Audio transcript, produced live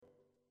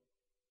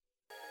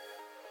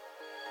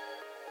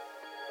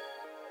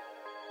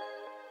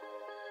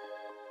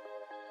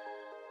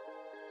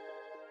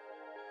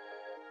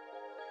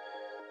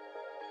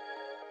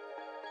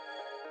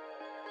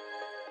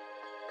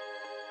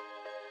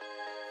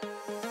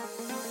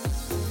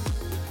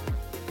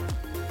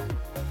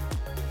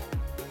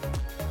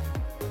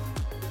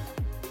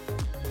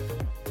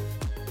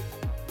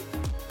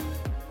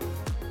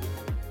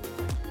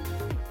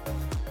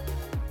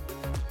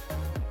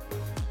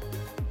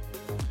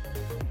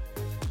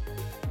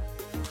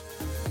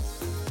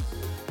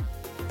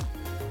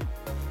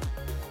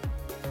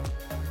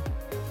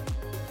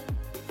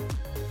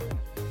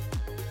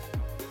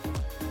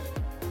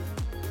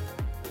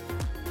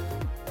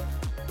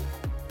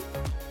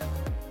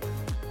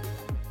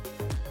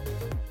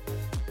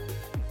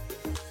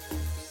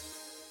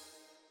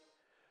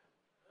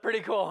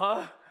Pretty cool,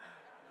 huh?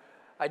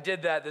 I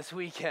did that this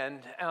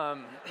weekend.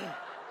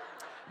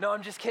 No,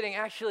 I'm just kidding.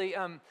 Actually,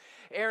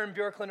 Aaron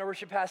Bjorklund, our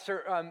worship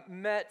pastor,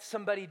 met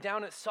somebody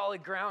down at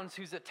Solid Grounds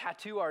who's a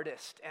tattoo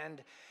artist.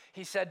 And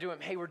he said to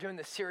him, hey, we're doing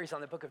this series on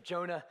the book of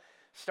Jonah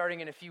starting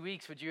in a few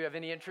weeks. Would you have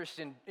any interest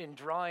in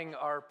drawing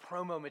our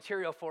promo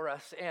material for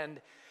us? And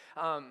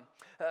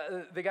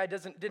the guy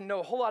didn't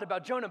know a whole lot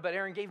about Jonah, but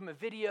Aaron gave him a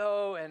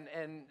video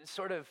and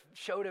sort of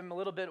showed him a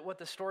little bit what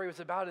the story was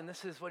about, and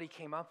this is what he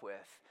came up with.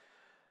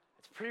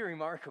 It's pretty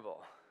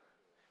remarkable.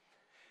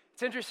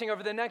 It's interesting,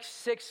 over the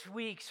next 6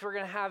 weeks, we're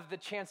going to have the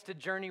chance to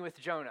journey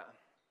with Jonah,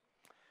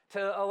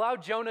 to allow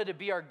Jonah to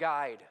be our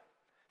guide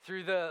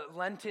through the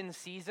Lenten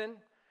season,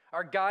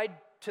 our guide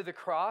to the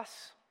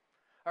cross,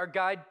 our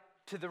guide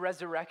to the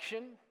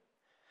resurrection.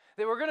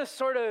 That we're going to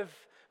sort of,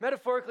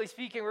 metaphorically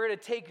speaking, we're going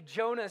to take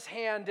Jonah's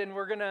hand and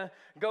we're going to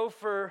go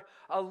for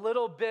a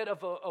little bit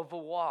of a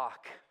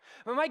walk.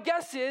 But my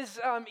guess is,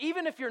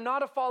 even if you're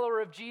not a follower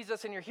of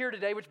Jesus and you're here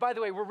today, which by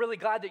the way, we're really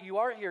glad that you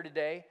are here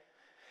today,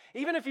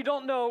 even if you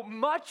don't know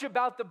much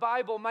about the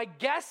Bible, my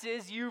guess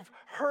is you've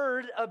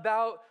heard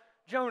about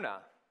Jonah.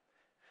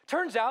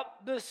 Turns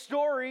out the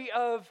story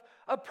of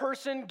a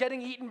person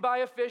getting eaten by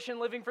a fish and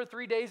living for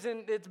 3 days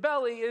in its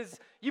belly is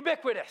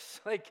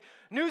ubiquitous. Like,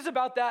 news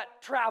about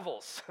that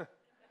travels.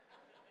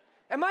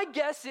 And my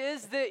guess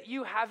is that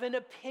you have an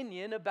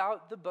opinion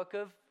about the book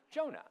of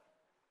Jonah.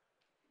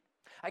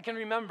 I can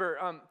remember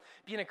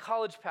being a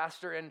college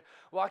pastor and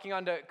walking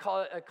onto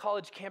a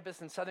college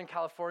campus in Southern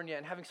California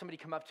and having somebody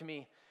come up to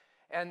me.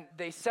 And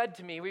they said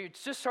to me, we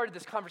just started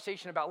this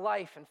conversation about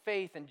life and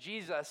faith and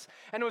Jesus.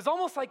 And it was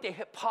almost like they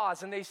hit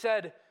pause and they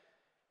said,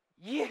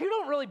 you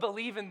don't really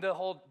believe in the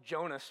whole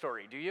Jonah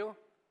story, do you?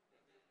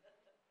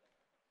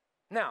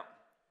 Now,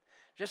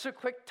 just a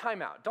quick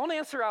timeout. Don't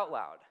answer out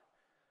loud.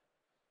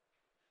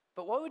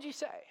 But what would you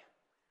say?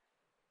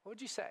 What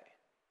would you say?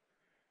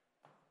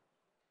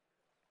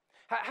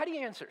 How do you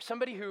answer?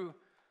 Somebody who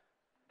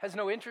has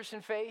no interest in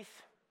faith,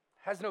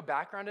 has no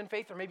background in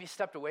faith, or maybe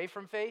stepped away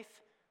from faith?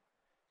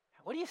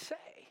 What do you say?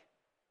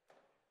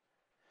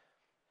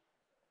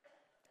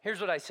 Here's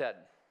what I said.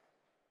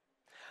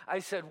 I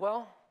said,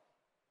 well,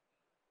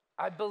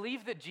 I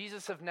believe that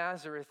Jesus of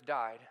Nazareth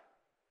died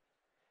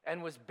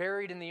and was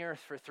buried in the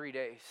earth for 3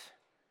 days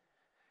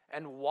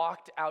and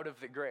walked out of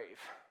the grave.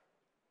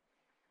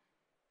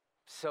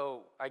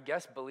 So I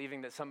guess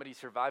believing that somebody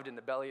survived in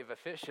the belly of a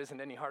fish isn't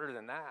any harder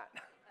than that.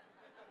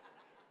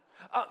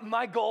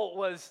 My goal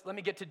was, let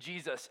me get to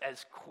Jesus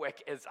as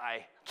quick as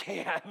I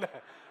can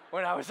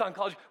when I was on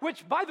college,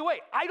 which, by the way,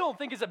 I don't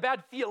think is a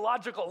bad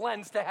theological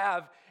lens to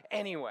have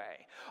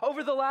anyway.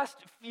 Over the last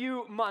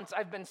few months,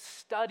 I've been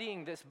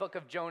studying this book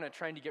of Jonah,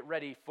 trying to get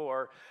ready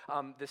for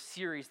the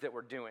series that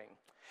we're doing.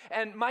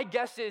 And my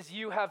guess is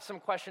you have some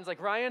questions like,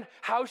 Ryan,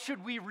 how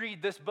should we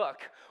read this book?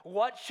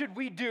 What should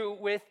we do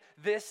with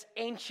this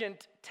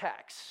ancient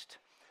text?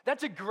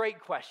 That's a great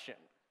question.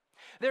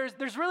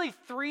 There's really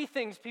 3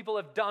 things people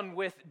have done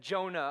with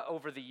Jonah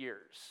over the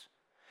years.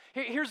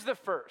 Here's the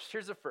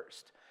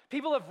first.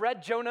 People have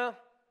read Jonah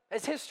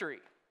as history.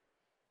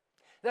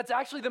 That's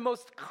actually the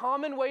most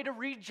common way to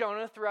read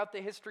Jonah throughout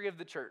the history of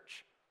the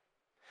church.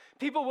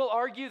 People will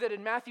argue that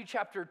in Matthew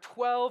chapter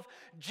 12,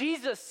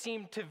 Jesus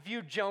seemed to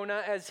view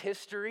Jonah as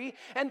history.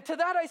 And to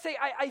that I say,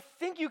 I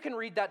think you can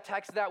read that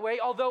text that way,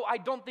 although I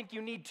don't think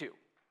you need to,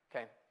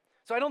 okay?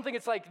 So I don't think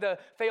it's like the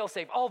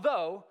fail-safe.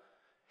 Although,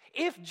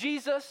 if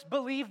Jesus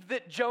believed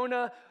that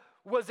Jonah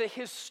was a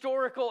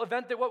historical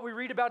event, that what we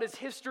read about is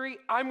history,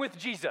 I'm with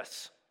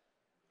Jesus.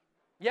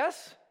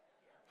 Yes?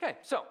 Okay,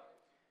 so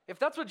if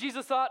that's what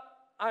Jesus thought,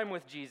 I'm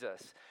with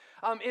Jesus.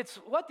 It's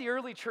what the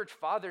early church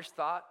fathers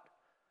thought.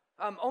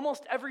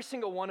 Almost every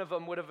single one of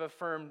them would have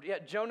affirmed,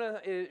 Jonah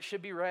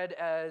should be read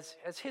as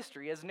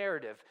history, as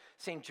narrative.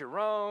 St.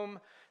 Jerome,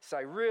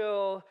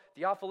 Cyril,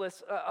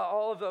 Theophilus,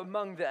 all of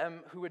among them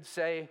who would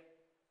say,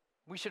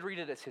 we should read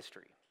it as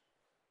history.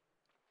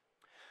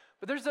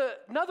 But there's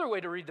another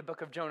way to read the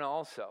book of Jonah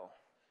also.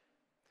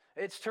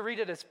 It's to read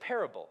it as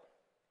parable.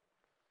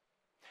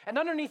 And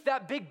underneath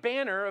that big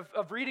banner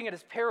of reading it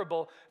as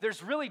parable,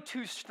 there's really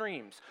 2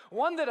 streams.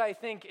 One that I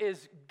think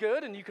is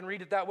good, and you can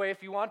read it that way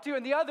if you want to,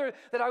 and the other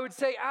that I would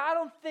say, I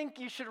don't think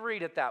you should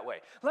read it that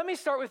way. Let me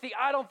start with the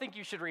I don't think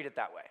you should read it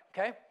that way,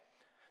 okay?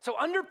 So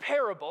under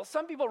parable,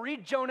 some people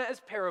read Jonah as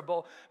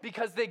parable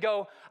because they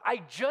go,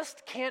 I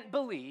just can't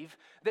believe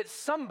that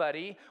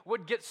somebody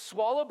would get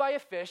swallowed by a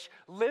fish,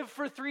 live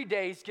for 3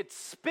 days, get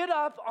spit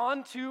up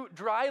onto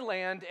dry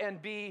land,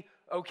 and be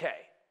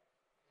okay.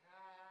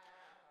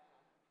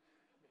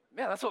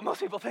 Yeah, that's what most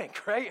people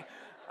think, right?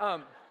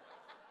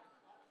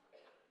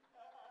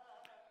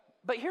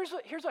 But here's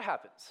what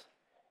happens.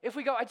 If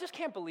we go, I just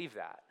can't believe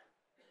that.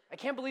 I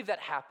can't believe that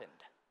happened.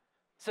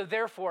 So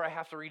therefore, I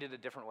have to read it a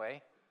different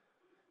way.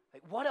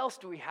 Like, what else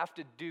do we have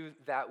to do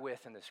that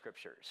with in the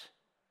scriptures?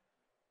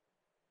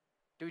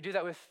 Do we do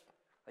that with,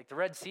 like, the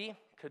Red Sea?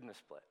 Couldn't have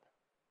split.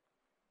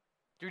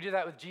 Do we do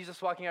that with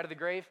Jesus walking out of the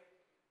grave?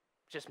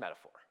 Just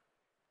metaphor.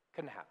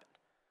 Couldn't have happened.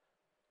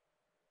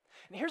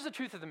 And here's the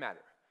truth of the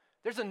matter.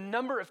 There's a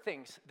number of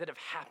things that have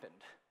happened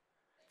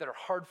that are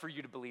hard for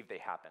you to believe they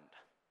happened.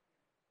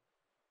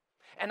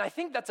 And I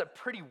think that's a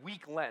pretty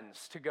weak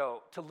lens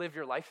to live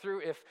your life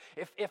through.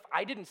 If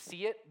I didn't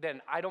see it,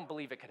 then I don't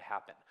believe it could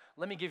happen.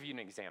 Let me give you an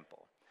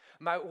example.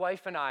 My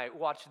wife and I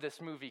watched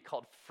this movie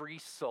called Free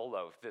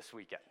Solo this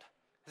weekend.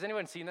 Has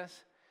anyone seen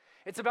this?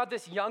 It's about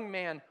this young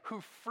man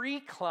who free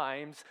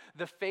climbs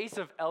the face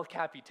of El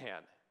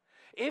Capitan.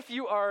 If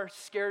you are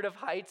scared of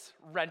heights,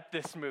 rent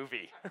this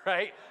movie,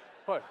 right?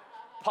 What?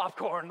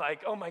 Popcorn,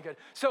 like, oh my God.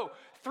 So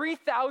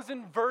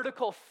 3,000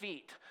 vertical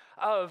feet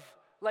of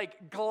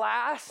like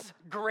glass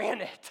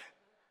granite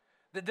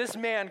that this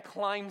man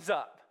climbs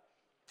up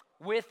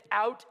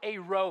without a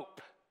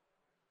rope.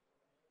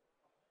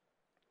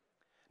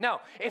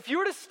 Now, if you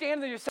were to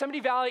stand in the Yosemite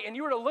Valley and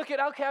you were to look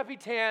at El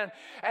Capitan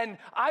and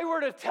I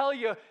were to tell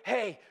you,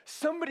 hey,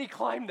 somebody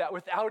climbed that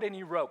without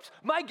any ropes,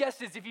 my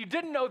guess is if you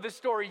didn't know this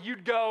story,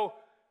 you'd go,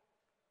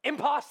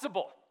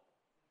 impossible.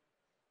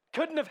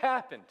 Couldn't have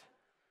happened.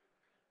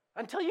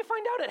 Until you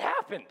find out it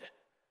happened.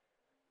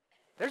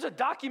 There's a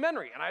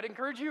documentary, and I'd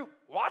encourage you,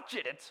 watch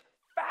it. It's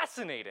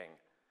fascinating.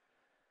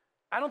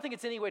 I don't think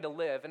it's any way to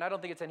live, and I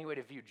don't think it's any way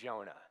to view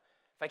Jonah.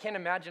 If I can't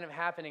imagine it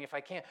happening,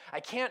 I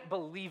can't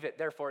believe it,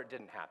 therefore it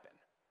didn't happen.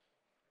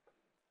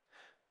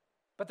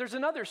 But there's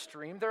another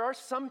stream. There are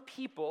some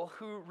people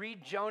who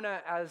read Jonah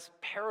as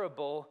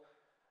parable,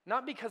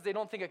 not because they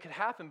don't think it could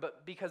happen,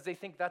 but because they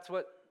think that's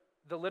what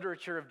the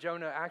literature of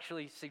Jonah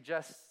actually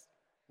suggests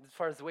as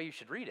far as the way you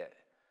should read it.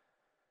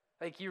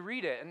 Like you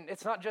read it, and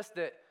it's not just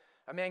that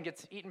a man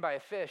gets eaten by a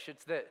fish,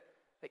 it's that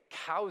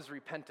cows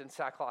repent in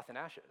sackcloth and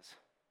ashes.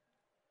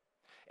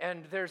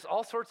 And there's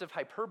all sorts of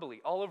hyperbole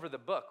all over the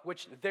book,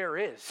 which there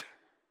is.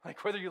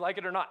 Like whether you like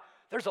it or not,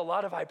 there's a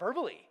lot of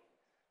hyperbole.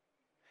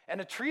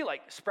 And a tree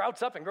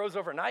sprouts up and grows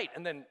overnight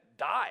and then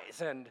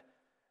dies. And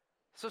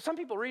so some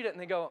people read it and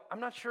they go, I'm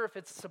not sure if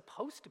it's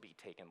supposed to be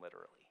taken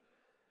literally.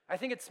 I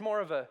think it's more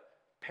of a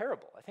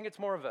parable. I think it's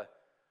more of a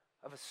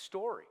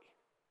story.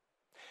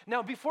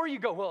 Now, before you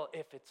go, well,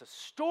 if it's a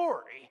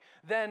story,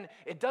 then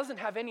it doesn't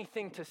have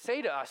anything to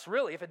say to us,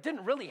 really. If it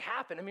didn't really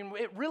happen,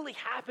 it really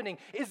happening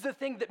is the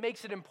thing that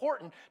makes it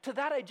important. To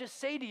that, I just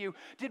say to you,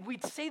 did we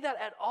say that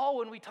at all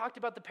when we talked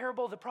about the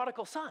parable of the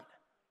prodigal son?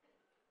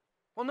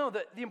 Well, no,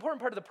 the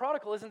important part of the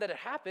prodigal isn't that it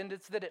happened,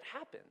 it's that it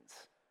happens.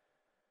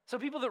 So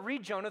people that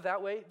read Jonah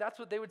that way, that's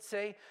what they would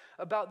say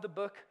about the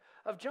book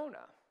of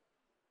Jonah.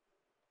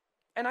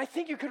 And I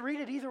think you could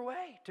read it either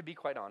way, to be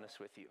quite honest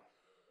with you.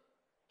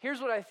 Here's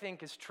what I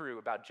think is true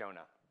about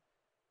Jonah.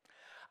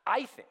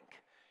 I think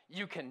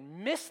you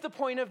can miss the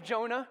point of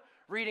Jonah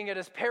reading it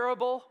as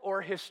parable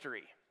or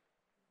history.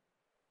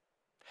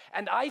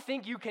 And I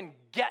think you can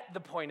get the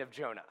point of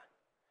Jonah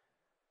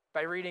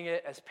by reading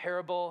it as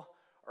parable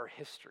or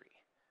history,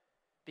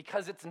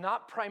 because it's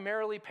not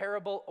primarily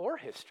parable or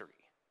history.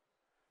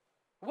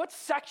 What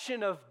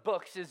section of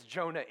books is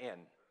Jonah in?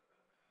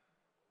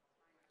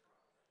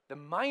 The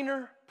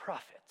minor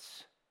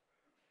prophets.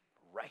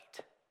 Right.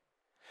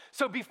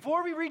 So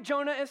before we read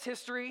Jonah as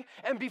history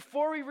and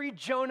before we read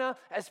Jonah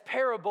as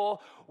parable,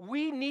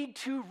 we need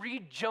to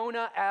read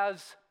Jonah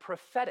as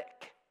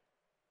prophetic.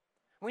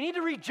 We need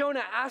to read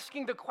Jonah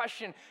asking the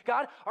question,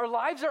 God, our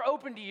lives are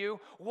open to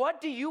you.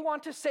 What do you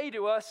want to say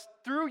to us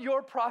through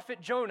your prophet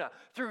Jonah,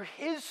 through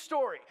his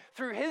story,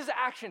 through his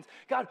actions?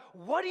 God,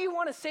 what do you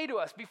want to say to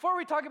us? Before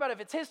we talk about if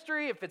it's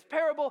history, if it's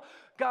parable,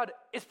 God,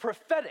 it's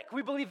prophetic.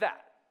 We believe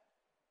that.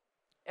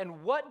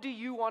 And what do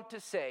you want to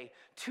say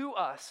to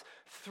us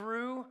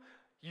through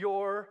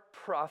your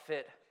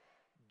prophet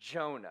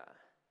Jonah?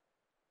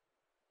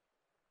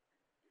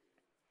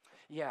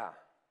 Yeah,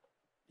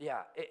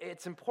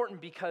 it's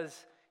important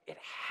because it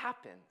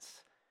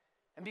happens.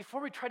 And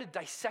before we try to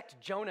dissect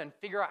Jonah and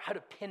figure out how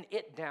to pin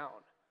it down,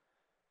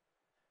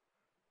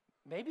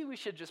 maybe we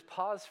should just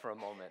pause for a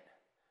moment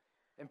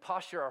and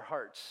posture our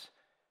hearts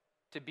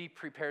to be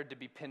prepared to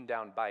be pinned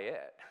down by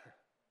it.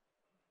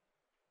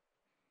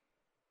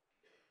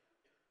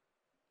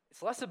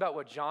 It's less about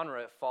what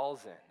genre it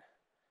falls in.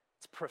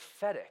 It's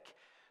prophetic.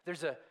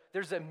 There's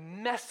a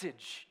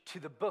message to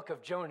the book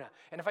of Jonah.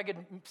 And if I could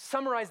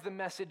summarize the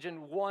message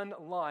in one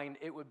line,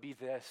 it would be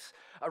this: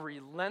 a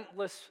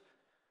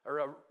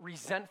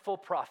resentful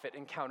prophet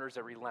encounters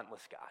a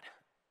relentless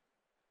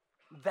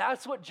God.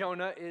 That's what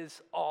Jonah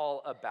is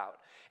all about.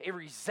 A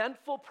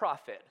resentful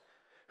prophet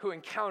who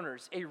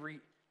encounters a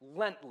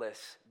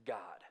relentless God.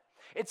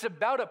 It's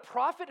about a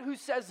prophet who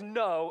says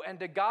no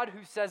and a God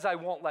who says, I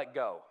won't let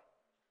go.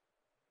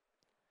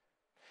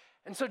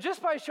 And so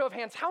just by a show of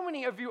hands, how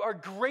many of you are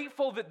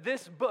grateful that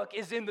this book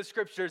is in the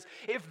scriptures?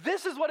 If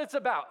this is what it's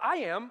about, I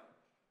am.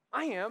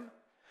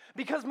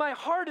 Because my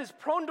heart is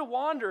prone to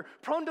wander,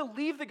 prone to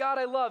leave the God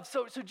I love.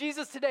 So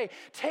Jesus today,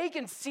 take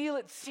and seal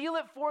it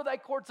for thy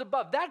courts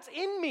above. That's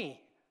in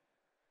me.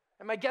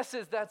 And my guess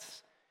is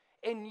that's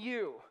in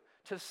you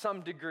to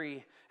some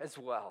degree as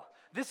well.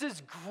 This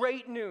is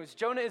great news.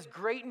 Jonah is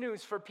great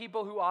news for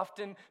people who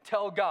often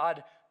tell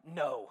God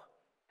no.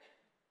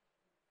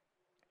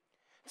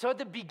 So at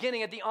the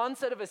beginning, at the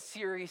onset of a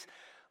series,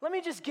 let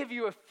me just give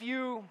you a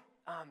few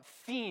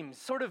themes,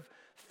 sort of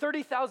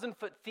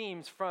 30,000-foot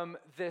themes from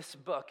this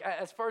book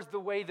as far as the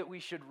way that we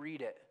should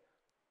read it.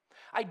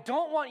 I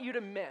don't want you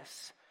to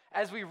miss,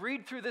 as we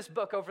read through this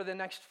book over the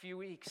next few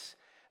weeks,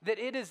 that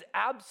it is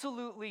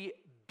absolutely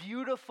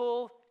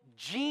beautiful,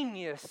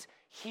 genius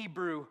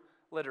Hebrew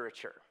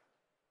literature.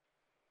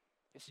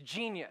 It's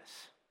genius.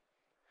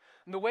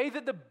 And the way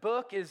that the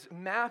book is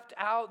mapped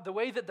out, the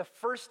way that the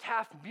first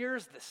half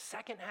mirrors the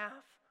second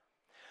half,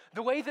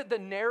 the way that the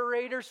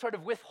narrator sort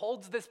of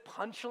withholds this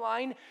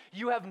punchline,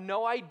 you have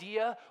no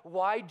idea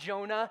why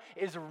Jonah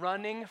is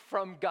running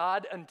from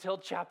God until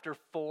chapter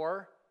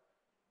 4.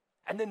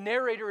 And the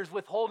narrator is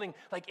withholding,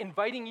 like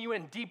inviting you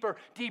in deeper,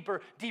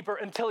 deeper, deeper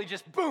until he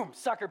just, boom,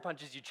 sucker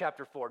punches you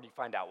chapter 4 and you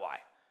find out why.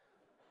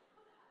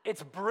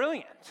 It's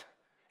brilliant.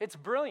 It's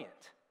brilliant.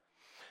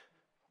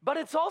 But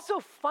it's also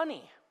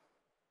funny.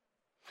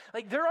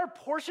 Like there are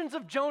portions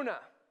of Jonah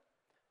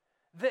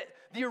that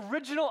the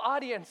original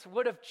audience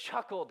would have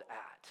chuckled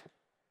at.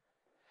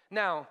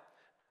 Now,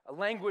 a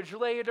language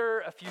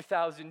later, a few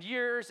thousand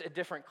years, a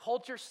different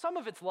culture, some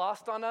of it's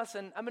lost on us,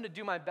 and I'm going to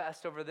do my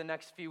best over the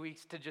next few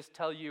weeks to just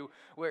tell you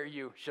where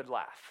you should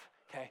laugh,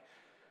 okay?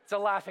 It's a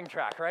laughing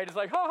track, right? It's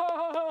like, ha, ha,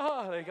 ha,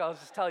 ha, ha. Like, I'll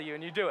just tell you,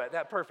 and you do it.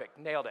 That perfect.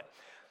 Nailed it.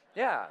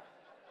 Yeah.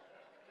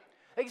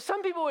 Like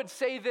some people would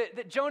say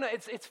that Jonah,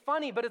 it's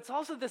funny, but it's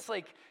also this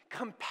like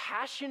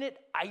compassionate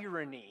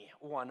irony,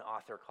 one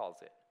author calls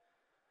it.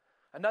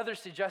 Another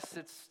suggests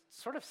it's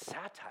sort of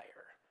satire.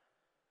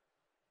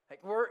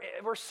 Like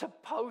we're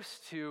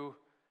supposed to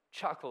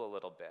chuckle a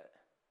little bit.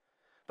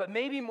 But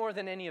maybe more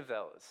than any of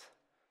those,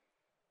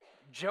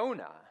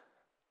 Jonah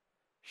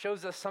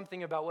shows us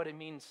something about what it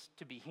means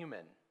to be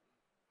human.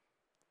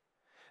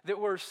 That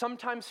we're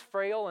sometimes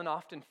frail and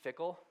often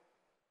fickle.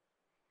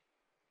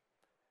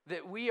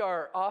 That we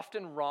are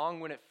often wrong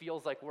when it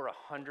feels like we're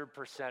 100%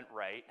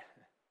 right.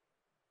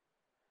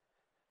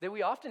 That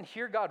we often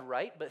hear God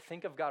right but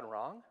think of God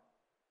wrong.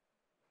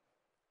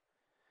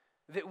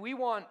 That we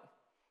want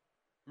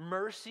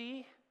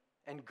mercy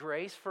and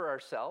grace for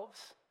ourselves,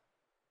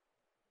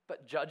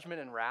 but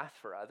judgment and wrath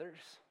for others.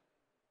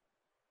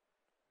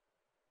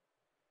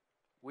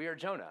 We are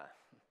Jonah.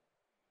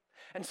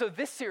 And so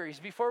this series,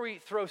 before we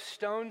throw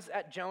stones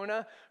at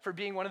Jonah for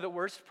being one of the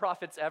worst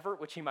prophets ever,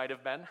 which he might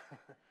have been,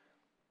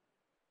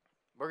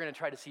 we're going to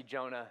try to see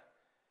Jonah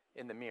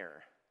in the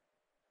mirror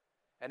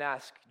and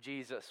ask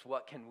Jesus,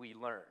 what can we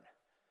learn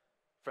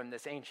from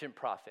this ancient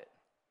prophet,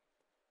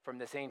 from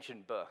this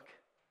ancient book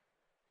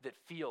that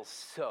feels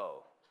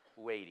so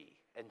weighty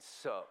and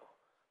so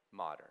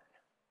modern?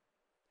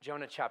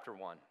 Jonah chapter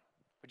 1.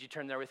 Would you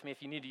turn there with me?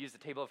 If you need to use the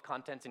table of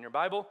contents in your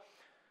Bible,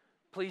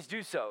 please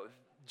do so.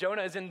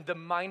 Jonah is in the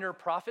minor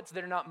prophets.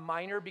 They're not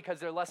minor because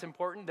they're less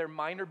important. They're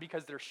minor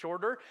because they're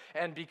shorter.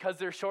 And because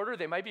they're shorter,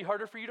 they might be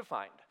harder for you to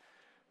find.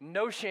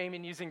 No shame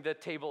in using the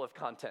table of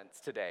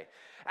contents today.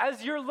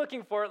 As you're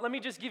looking for it, let me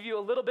just give you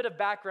a little bit of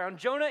background.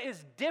 Jonah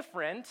is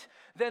different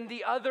than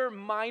the other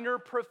minor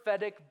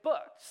prophetic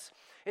books.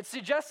 It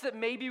suggests that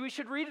maybe we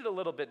should read it a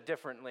little bit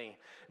differently.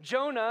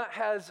 Jonah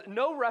has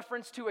no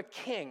reference to a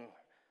king.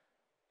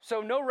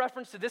 So no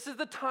reference to this is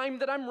the time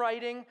that I'm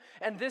writing,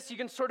 and this you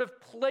can sort of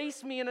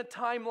place me in a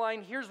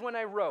timeline. Here's when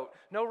I wrote.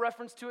 No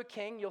reference to a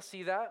king, you'll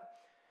see that.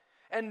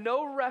 And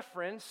no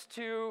reference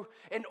to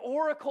an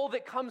oracle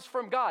that comes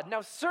from God.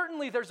 Now,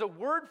 certainly there's a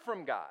word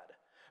from God,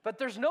 but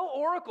there's no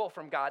oracle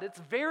from God. It's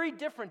very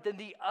different than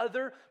the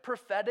other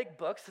prophetic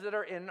books that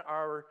are in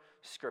our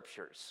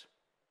scriptures.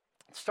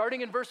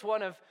 Starting in verse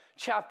 1 of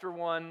chapter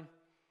 1,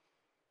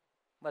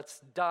 let's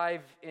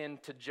dive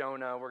into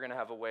Jonah. We're going to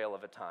have a whale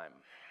of a time.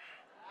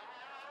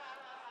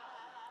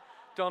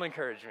 Don't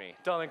encourage me.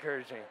 Don't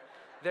encourage me.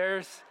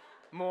 There's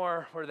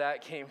more where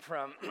that came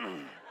from.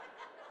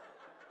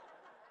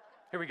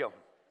 Here we go.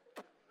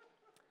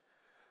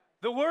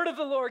 The word of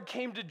the Lord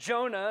came to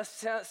Jonah,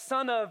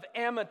 son of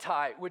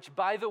Amittai, which,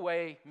 by the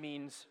way,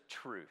 means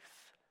truth.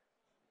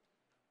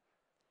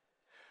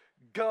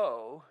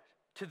 Go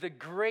to the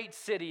great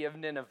city of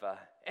Nineveh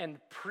and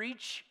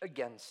preach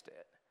against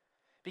it,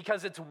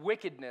 because its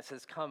wickedness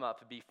has come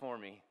up before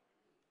me.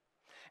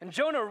 And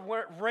Jonah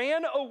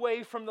ran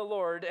away from the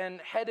Lord and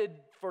headed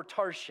for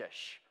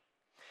Tarshish.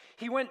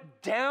 He went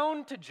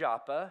down to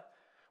Joppa,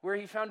 where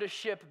he found a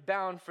ship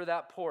bound for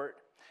that port.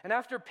 And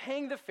after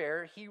paying the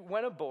fare, he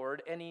went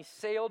aboard and he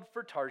sailed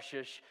for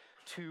Tarshish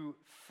to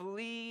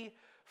flee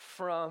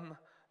from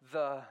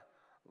the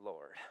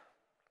Lord.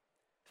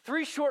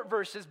 3 short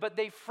verses, but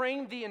they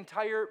frame the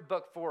entire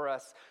book for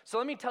us. So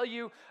let me tell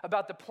you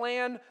about the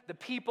plan, the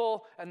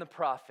people, and the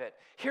prophet.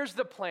 Here's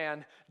the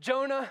plan.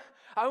 Jonah,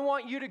 I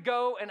want you to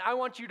go and I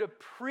want you to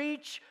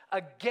preach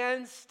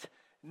against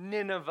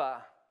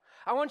Nineveh.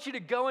 I want you to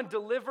go and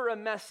deliver a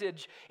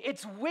message.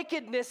 Its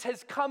wickedness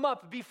has come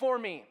up before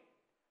me.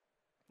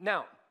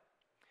 Now,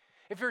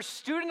 if you're a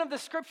student of the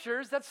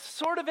scriptures, that's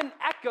sort of an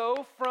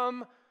echo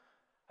from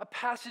a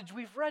passage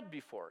we've read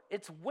before.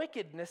 Its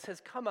wickedness has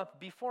come up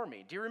before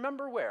me. Do you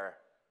remember where?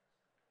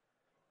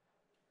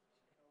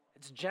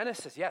 It's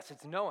Genesis. Yes,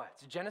 it's Noah.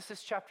 It's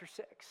Genesis chapter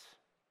 6.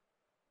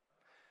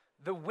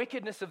 the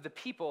wickedness of the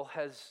people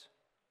has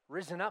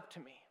risen up to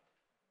me.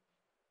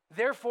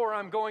 Therefore,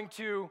 I'm going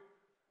to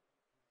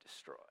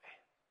destroy.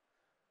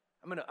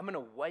 I'm going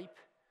to wipe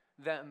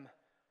them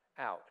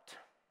out.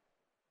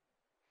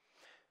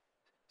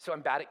 So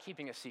I'm bad at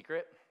keeping a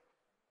secret.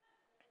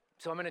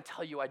 So I'm going to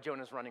tell you why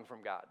Jonah's running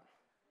from God.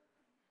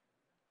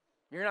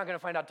 You're not going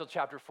to find out till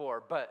chapter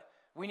 4, but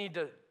we need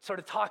to sort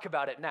of talk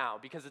about it now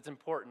because it's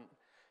important.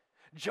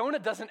 Jonah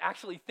doesn't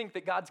actually think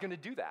that God's going to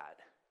do that.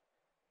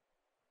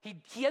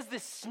 He has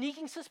this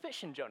sneaking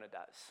suspicion, Jonah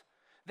does,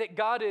 that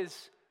God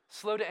is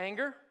slow to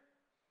anger,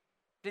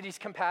 that he's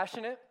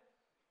compassionate,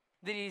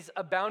 that he's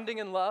abounding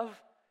in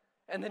love,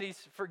 and that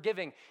he's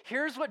forgiving.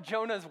 Here's what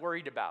Jonah is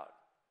worried about.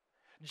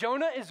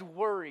 Jonah is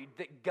worried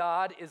that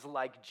God is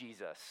like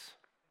Jesus.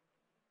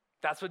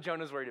 That's what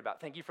Jonah's worried about.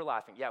 Thank you for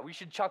laughing. Yeah, we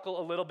should chuckle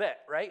a little bit,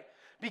 right?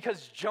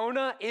 Because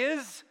Jonah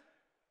is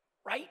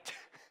right.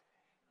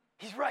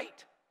 He's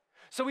right.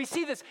 So we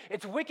see this.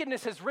 Its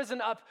wickedness has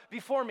risen up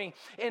before me.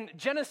 In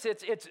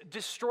Genesis, it's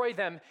destroy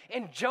them.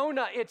 In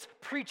Jonah, it's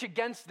preach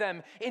against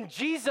them. In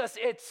Jesus,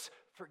 it's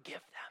forgive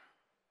them.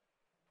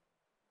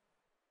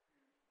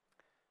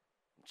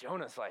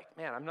 Jonah's like,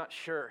 man, I'm not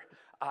sure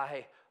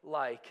I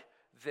like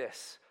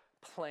this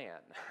plan.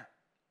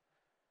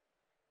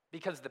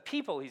 Because the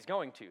people he's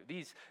going to,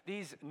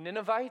 these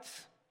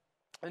Ninevites,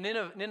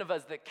 Nineveh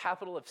is the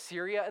capital of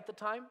Syria at the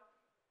time,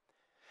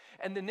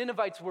 and the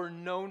Ninevites were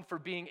known for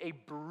being a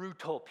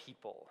brutal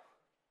people.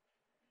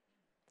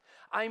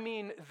 I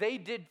mean, they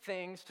did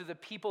things to the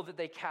people that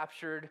they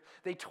captured.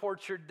 They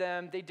tortured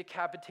them, they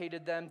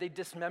decapitated them, they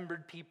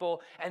dismembered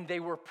people, and they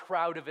were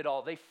proud of it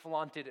all. They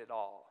flaunted it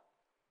all.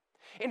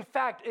 In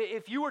fact,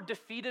 if you were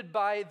defeated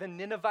by the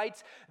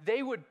Ninevites,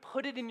 they would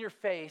put it in your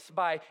face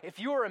by, if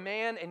you were a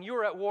man and you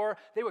were at war,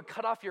 they would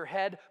cut off your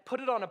head, put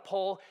it on a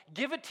pole,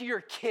 give it to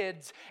your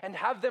kids, and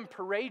have them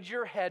parade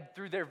your head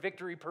through their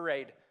victory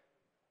parade.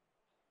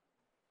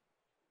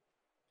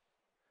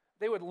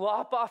 They would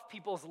lop off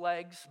people's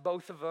legs,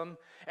 both of them,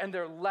 and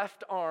their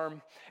left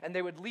arm, and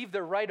they would leave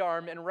their right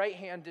arm and right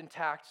hand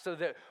intact so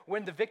that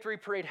when the victory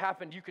parade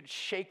happened, you could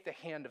shake the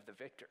hand of the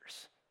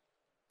victors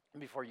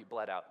before you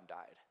bled out and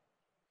died.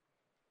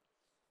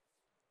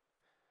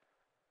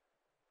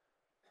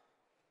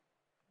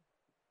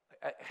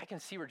 I can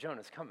see where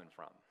Jonah's coming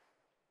from.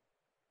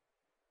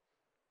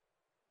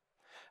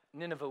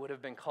 Nineveh would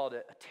have been called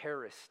a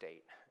terrorist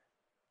state.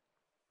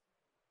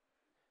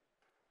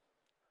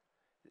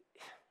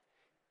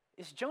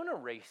 Is Jonah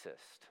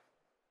racist?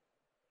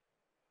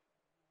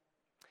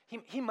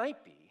 He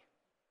might be.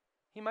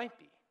 He might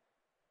be.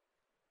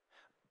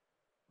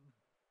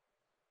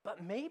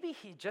 But maybe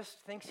he just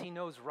thinks he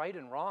knows right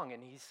and wrong,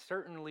 and he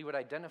certainly would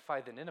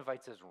identify the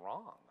Ninevites as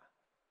wrong,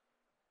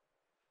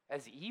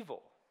 as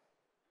evil.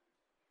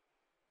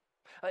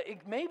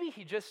 Maybe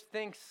he just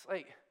thinks,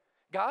 like,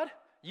 God,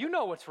 you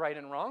know what's right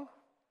and wrong,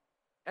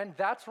 and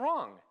that's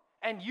wrong,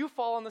 and you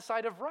fall on the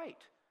side of right.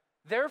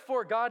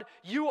 Therefore, God,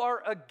 you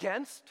are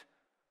against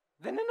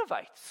the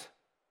Ninevites.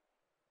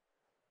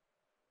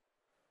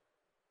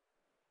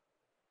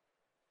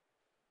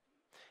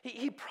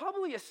 He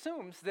probably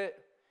assumes that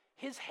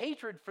his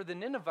hatred for the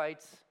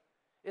Ninevites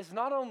is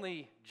not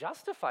only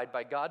justified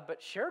by God,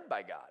 but shared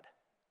by God.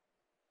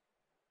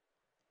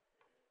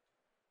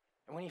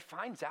 And when he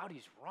finds out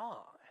he's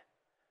wrong,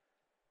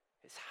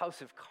 his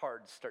house of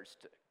cards starts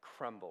to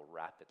crumble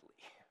rapidly.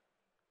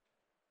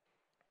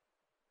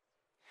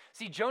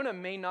 See, Jonah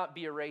may not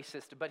be a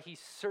racist, but he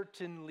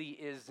certainly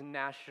is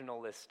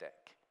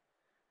nationalistic,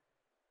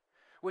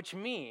 which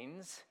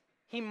means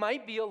he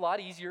might be a lot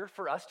easier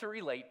for us to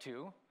relate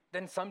to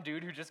than some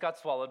dude who just got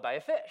swallowed by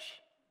a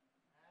fish,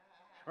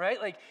 right?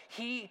 Like,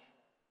 he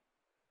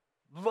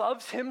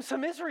loves him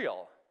some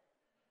Israel,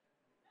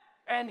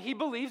 and he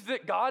believes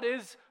that God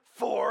is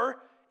for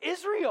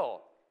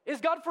Israel. Is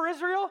God for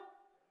Israel?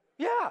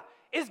 Yeah.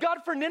 Is God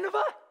for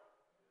Nineveh?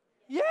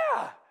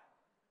 Yeah.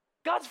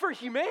 God's for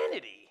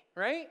humanity,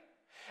 right?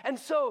 And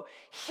so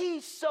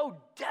he so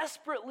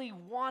desperately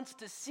wants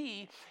to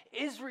see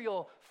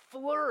Israel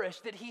flourish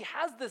that he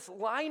has this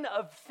line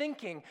of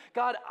thinking,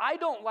 God, I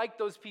don't like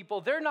those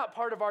people. They're not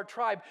part of our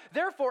tribe.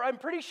 Therefore, I'm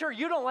pretty sure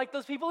you don't like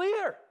those people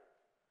either,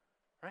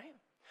 right?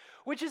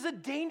 Which is a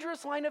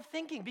dangerous line of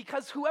thinking,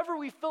 because whoever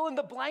we fill in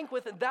the blank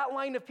with in that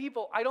line of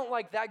people, I don't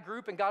like that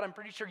group, and God, I'm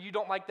pretty sure you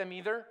don't like them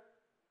either.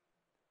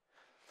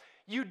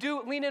 You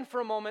do, lean in for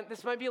a moment,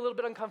 this might be a little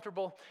bit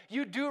uncomfortable.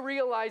 You do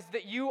realize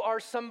that you are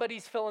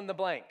somebody's fill in the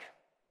blank.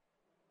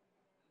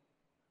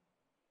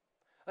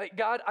 Like,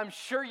 God, I'm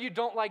sure you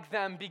don't like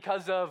them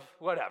because of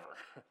whatever.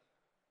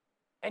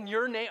 And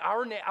your name,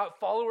 our name, our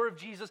follower of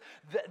Jesus,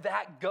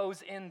 that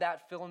goes in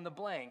that fill in the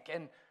blank.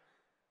 And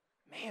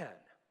man,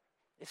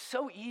 it's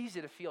so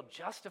easy to feel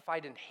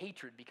justified in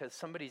hatred because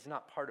somebody's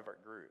not part of our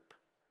group.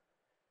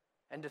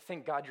 And to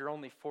think, God, you're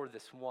only for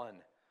this one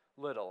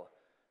little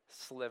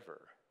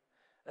sliver.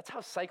 That's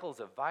how cycles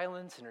of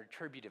violence and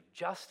retributive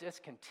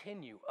justice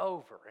continue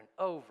over and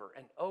over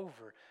and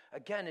over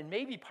again. And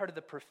maybe part of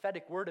the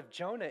prophetic word of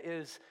Jonah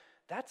is,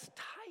 that's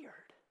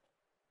tired.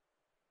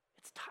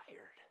 It's tired.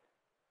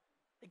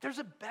 Like, there's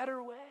a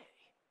better way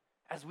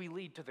as we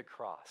lead to the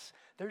cross.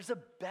 There's a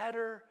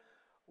better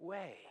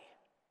way.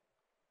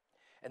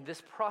 And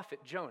this prophet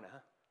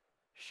Jonah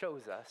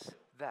shows us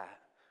that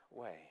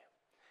way.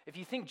 If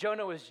you think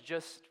Jonah was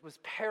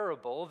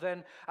parable,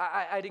 then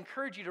I'd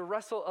encourage you to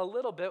wrestle a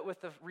little bit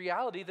with the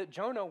reality that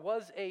Jonah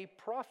was a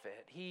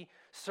prophet. He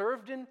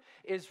served in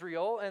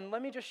Israel, and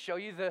let me just show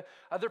you the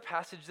other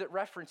passage that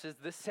references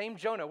this same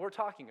Jonah we're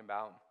talking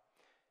about.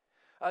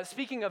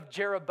 Speaking of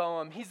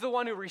Jeroboam, he's the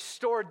one who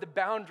restored the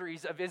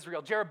boundaries of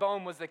Israel.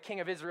 Jeroboam was the king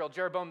of Israel,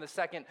 Jeroboam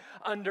II,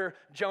 under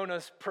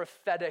Jonah's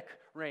prophetic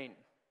reign.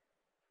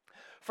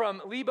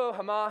 From Lebo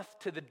Hamath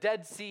to the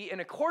Dead Sea, in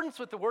accordance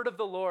with the word of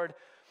the Lord,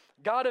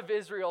 God of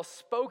Israel,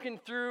 spoken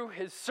through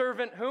his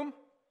servant, whom?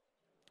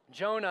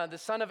 Jonah, the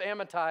son of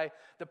Amittai,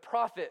 the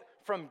prophet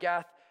from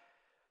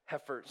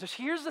Gath-Hepher. So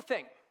here's the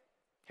thing.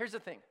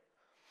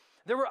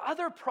 There were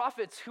other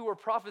prophets who were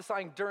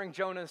prophesying during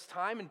Jonah's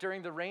time and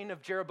during the reign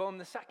of Jeroboam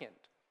II.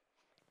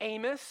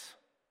 Amos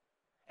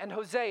and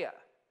Hosea.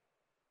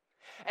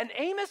 And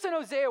Amos and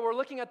Hosea were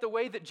looking at the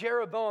way that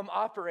Jeroboam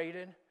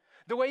operated,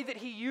 the way that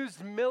he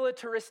used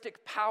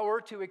militaristic power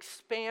to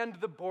expand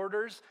the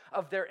borders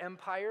of their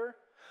empire,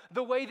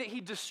 the way that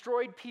he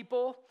destroyed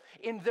people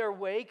in their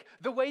wake,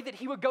 the way that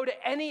he would go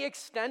to any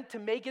extent to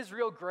make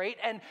Israel great.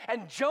 And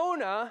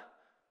Jonah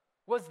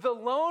was the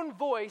lone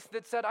voice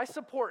that said, I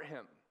support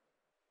him.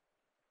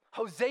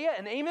 Hosea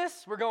and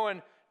Amos were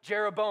going,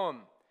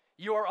 Jeroboam,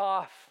 you're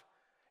off.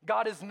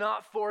 God is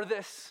not for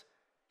this.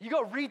 You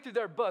go read through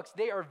their books.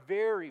 They are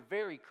very,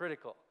 very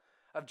critical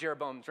of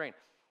Jeroboam's reign.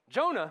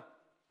 Jonah,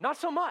 not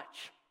so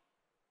much.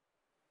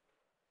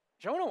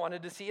 Jonah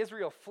wanted to see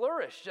Israel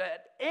flourish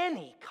at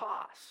any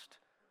cost.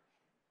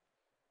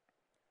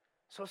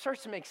 So it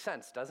starts to make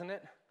sense, doesn't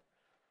it?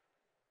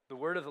 The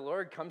word of the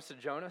Lord comes to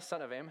Jonah,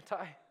 son of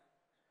Amittai.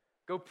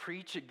 Go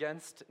preach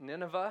against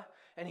Nineveh.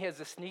 And he has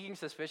a sneaking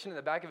suspicion in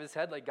the back of his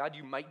head, like, God,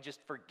 you might just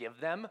forgive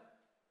them.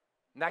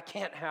 And that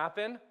can't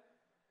happen.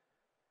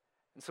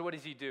 And so what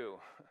does he do?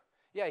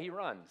 Yeah, he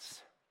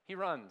runs. He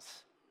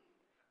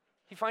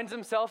finds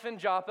himself in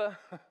Joppa,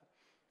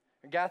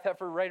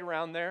 Gath-Hepher right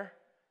around there.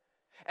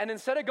 And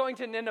instead of going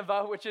to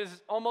Nineveh, which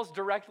is almost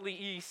directly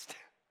east,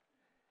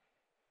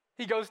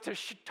 he goes to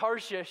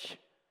Tarshish,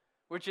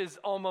 which is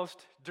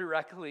almost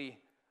directly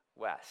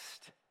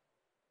west.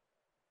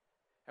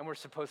 And we're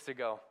supposed to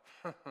go,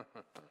 yeah.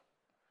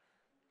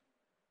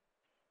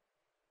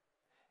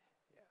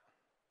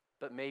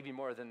 But maybe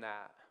more than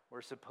that,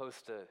 we're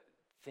supposed to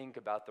think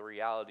about the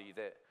reality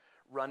that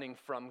running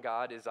from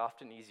God is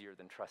often easier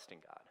than trusting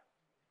God.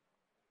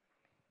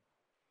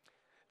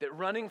 That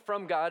running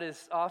from God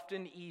is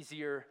often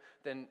easier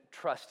than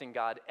trusting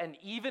God. And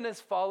even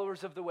as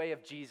followers of the way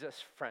of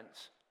Jesus,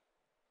 friends,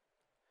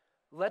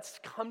 let's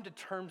come to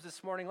terms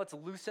this morning. Let's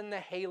loosen the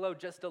halo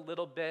just a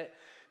little bit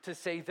to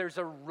say there's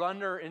a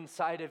runner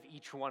inside of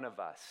each one of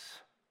us.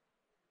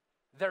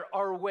 There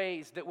are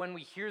ways that when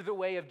we hear the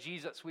way of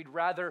Jesus, we'd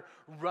rather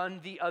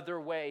run the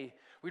other way.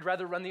 We'd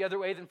rather run the other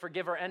way than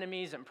forgive our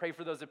enemies and pray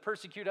for those that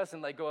persecute us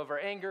and let go of our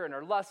anger and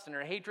our lust and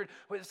our hatred.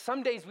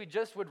 Some days we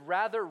just would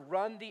rather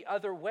run the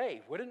other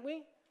way, wouldn't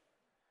we?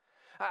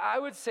 I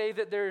would say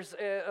that there's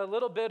a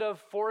little bit of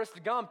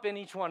Forrest Gump in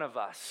each one of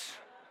us,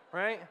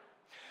 right?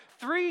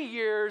 3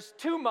 years,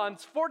 2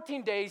 months,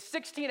 14 days,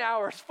 16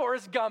 hours,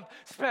 Forrest Gump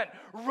spent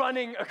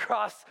running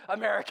across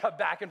America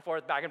back and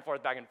forth, back and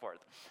forth, back and forth.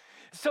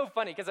 It's so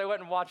funny because I went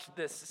and watched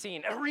this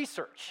scene,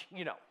 research.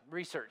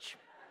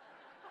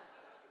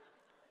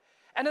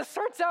 And it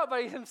starts out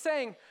by him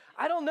saying,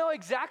 I don't know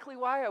exactly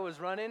why I was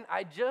running.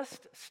 I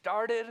just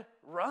started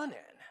running.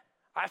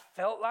 I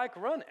felt like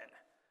running.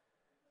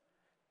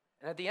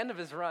 And at the end of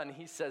his run,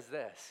 he says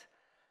this,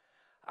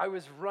 I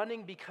was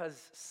running because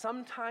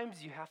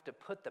sometimes you have to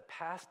put the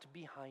past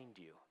behind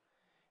you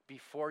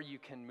before you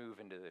can move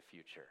into the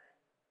future.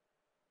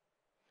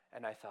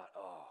 And I thought,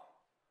 oh,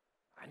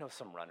 I know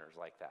some runners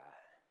like that.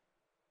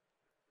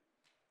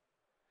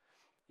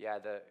 Yeah,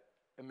 the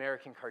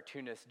American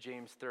cartoonist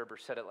James Thurber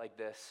said it like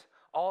this,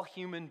 all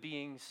human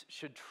beings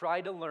should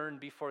try to learn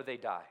before they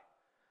die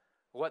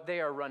what they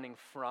are running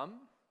from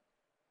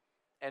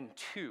and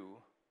to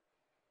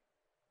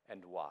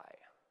and why.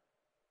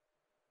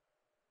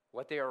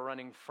 What they are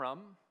running from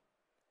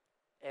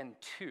and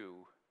to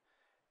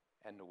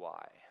and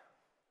why.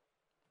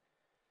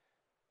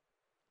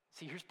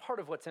 See, here's part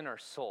of what's in our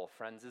soul,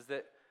 friends, is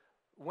that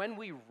when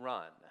we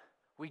run,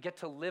 we get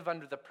to live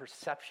under the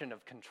perception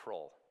of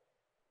control.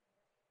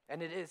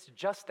 And it is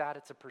just that,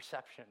 it's a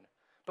perception.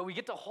 But we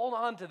get to hold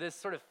on to this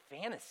sort of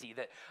fantasy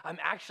that I'm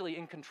actually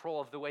in control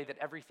of the way that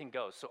everything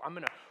goes. So I'm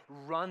going to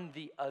run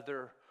the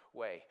other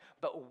way.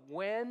 But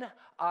when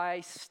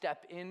I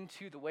step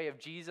into the way of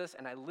Jesus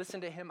and I listen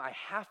to him, I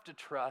have to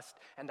trust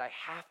and I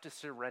have to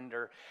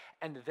surrender.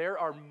 And there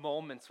are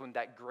moments when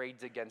that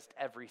grades against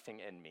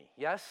everything in me.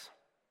 Yes?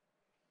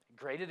 It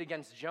graded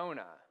against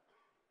Jonah.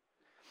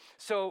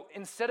 So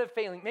instead of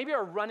failing, maybe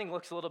our running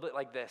looks a little bit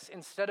like this.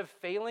 Instead of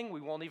failing,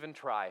 we won't even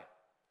try.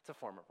 It's a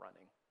form of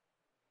running.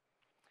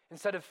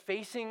 Instead of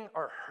facing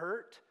our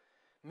hurt,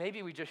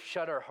 maybe we just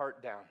shut our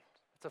heart down.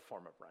 It's a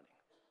form of running.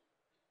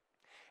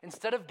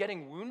 Instead of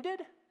getting wounded,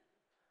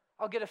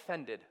 I'll get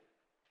offended.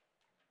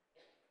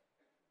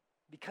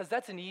 Because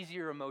that's an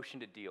easier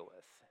emotion to deal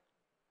with.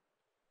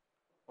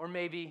 Or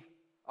maybe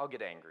I'll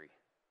get angry.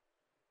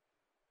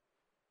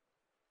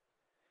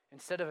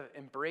 Instead of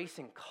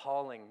embracing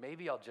calling,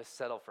 maybe I'll just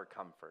settle for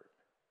comfort.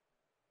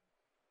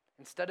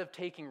 Instead of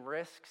taking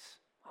risks,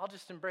 I'll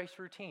just embrace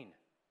routine.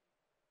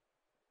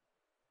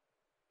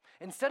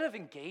 Instead of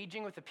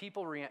engaging with the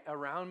people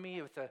around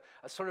me with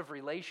a sort of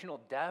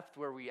relational depth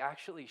where we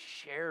actually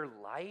share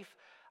life,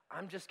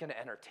 I'm just going to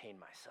entertain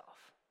myself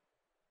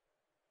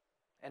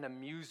and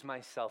amuse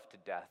myself to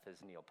death,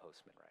 as Neil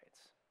Postman writes.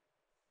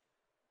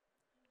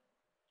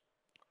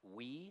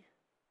 We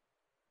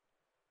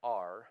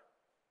are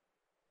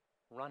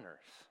runners.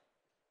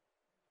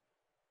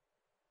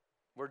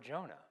 We're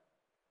Jonah.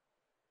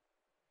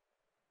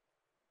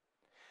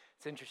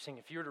 It's interesting,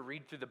 if you were to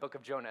read through the book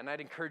of Jonah, and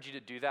I'd encourage you to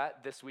do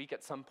that this week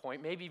at some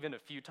point, maybe even a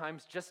few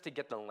times, just to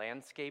get the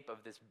landscape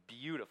of this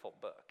beautiful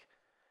book.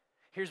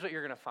 Here's what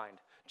you're going to find.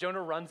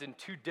 Jonah runs in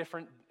two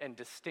different and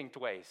distinct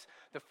ways.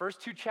 The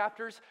first two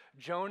chapters,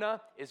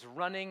 Jonah is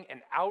running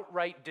in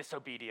outright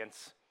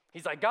disobedience.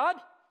 He's like, God,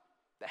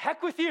 the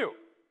heck with you.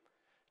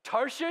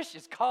 Tarshish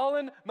is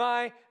calling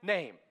my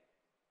name.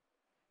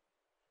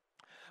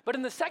 But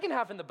in the second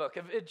half in the book,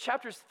 in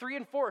chapters 3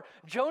 and 4,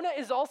 Jonah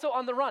is also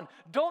on the run.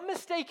 Don't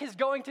mistake his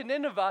going to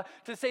Nineveh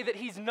to say that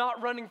he's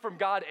not running from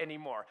God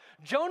anymore.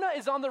 Jonah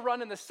is on the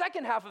run in the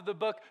second half of the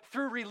book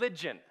through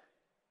religion.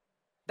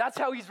 That's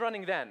how he's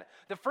running then.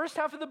 The first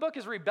half of the book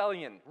is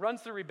rebellion,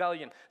 runs through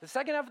rebellion. The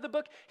second half of the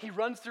book, he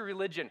runs through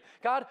religion.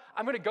 God,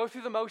 I'm going to go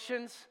through the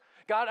motions.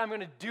 God, I'm going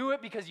to do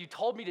it because you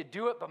told me to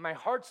do it, but my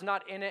heart's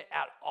not in it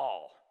at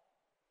all.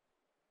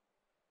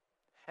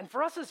 And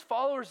for us as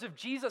followers of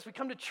Jesus, we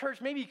come to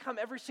church, maybe you come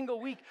every single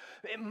week.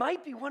 It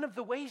might be one of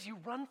the ways you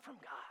run from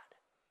God.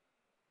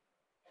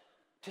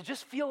 To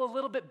just feel a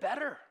little bit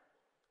better.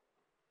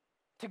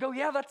 To go,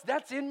 yeah,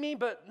 that's in me,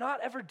 but not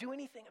ever do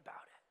anything about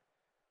it.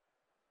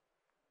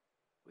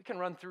 We can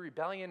run through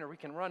rebellion or we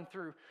can run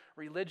through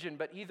religion,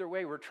 but either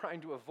way, we're trying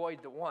to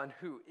avoid the one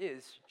who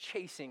is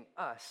chasing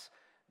us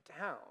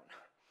down.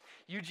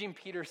 Eugene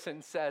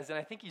Peterson says, and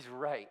I think he's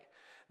right,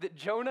 that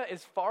Jonah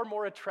is far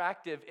more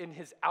attractive in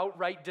his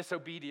outright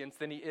disobedience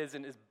than he is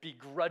in his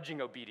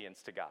begrudging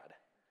obedience to God.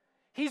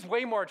 He's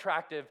way more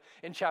attractive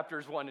in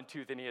chapters 1 and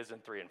 2 than he is in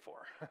 3 and 4.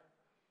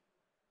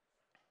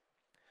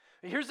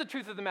 Here's the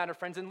truth of the matter,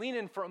 friends, and lean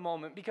in for a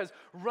moment, because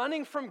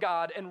running from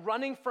God and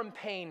running from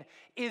pain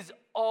is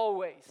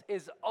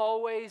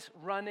always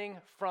running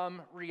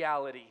from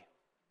reality.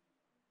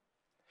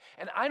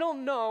 And I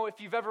don't know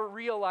if you've ever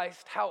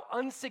realized how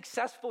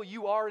unsuccessful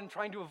you are in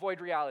trying to avoid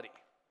reality.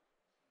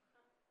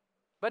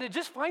 But it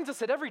just finds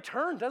us at every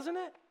turn, doesn't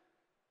it?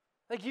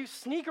 Like you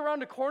sneak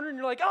around a corner and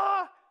you're like,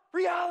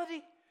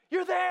 reality,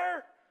 you're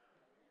there.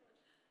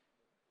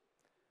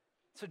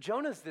 So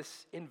Jonah's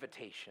this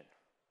invitation.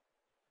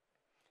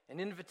 An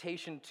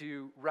invitation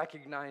to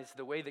recognize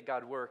the way that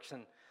God works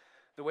and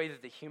the way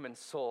that the human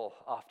soul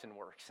often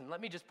works. And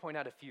let me just point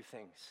out a few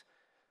things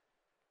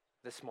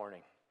this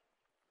morning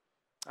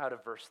out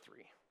of verse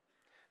 3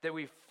 that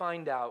we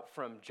find out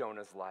from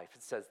Jonah's life.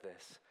 It says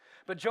this: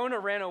 "But Jonah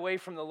ran away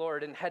from the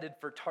Lord and headed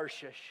for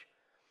Tarshish.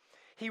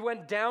 He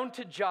went down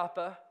to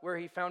Joppa, where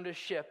he found a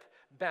ship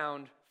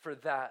bound for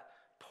that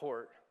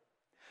port."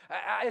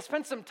 I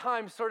spent some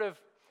time sort of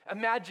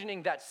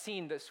imagining that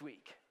scene this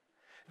week.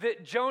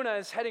 That Jonah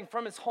is heading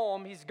from his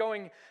home, he's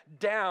going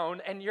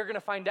down, and you're going to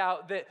find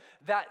out that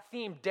that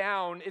theme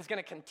down is going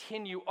to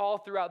continue all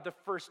throughout the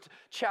first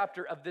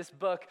chapter of this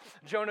book.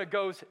 Jonah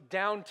goes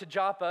down to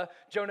Joppa.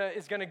 Jonah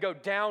is going to go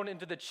down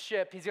into the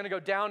ship. He's going to go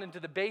down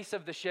into the base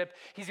of the ship.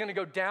 He's going to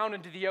go down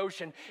into the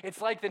ocean. It's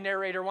like the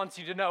narrator wants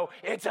you to know,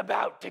 it's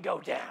about to go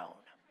down.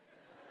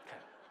 Okay.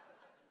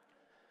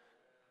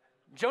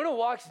 Jonah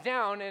walks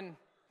down and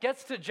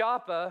gets to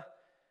Joppa,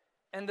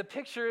 and the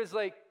picture is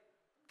like,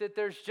 that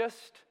there's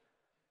just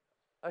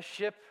a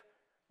ship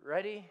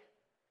ready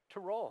to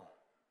roll.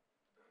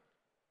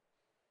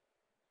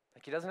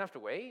 Like he doesn't have to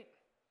wait.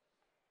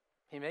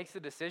 He makes the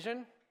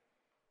decision,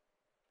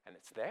 and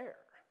it's there.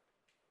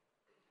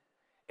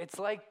 It's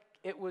like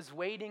it was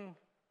waiting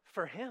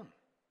for him.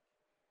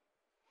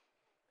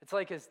 It's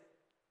like as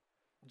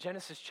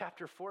Genesis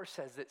chapter 4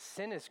 says, that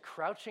sin is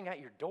crouching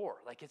at your door.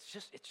 Like it's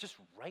just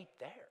right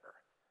there.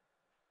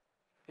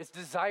 It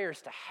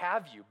desires to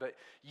have you, but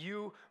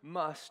you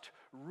must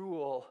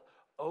rule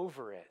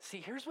over it.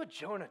 See, here's what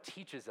Jonah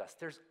teaches us.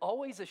 There's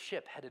always a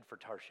ship headed for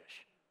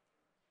Tarshish.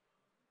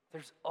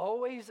 There's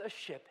always a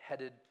ship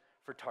headed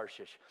for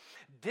Tarshish.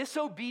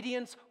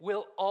 Disobedience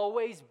will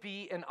always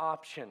be an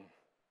option.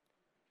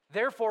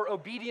 Therefore,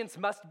 obedience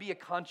must be a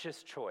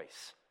conscious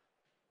choice.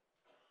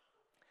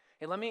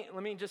 Hey, let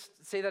me just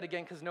say that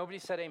again, because nobody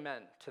said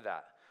amen to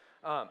that.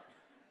 I'm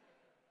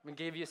going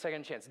to give you a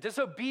second chance.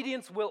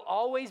 Disobedience will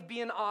always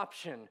be an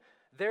option.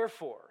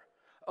 Therefore,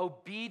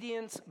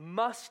 obedience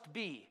must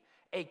be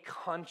a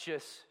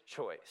conscious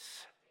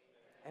choice.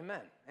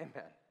 Amen.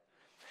 Amen.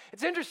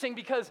 It's interesting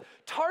because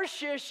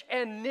Tarshish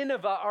and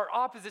Nineveh are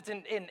opposites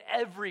in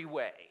every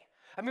way.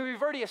 I mean,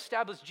 we've already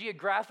established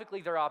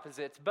geographically they're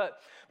opposites,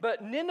 but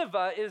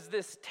Nineveh is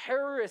this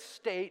terrorist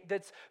state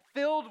that's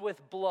filled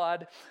with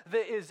blood,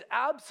 that is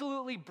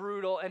absolutely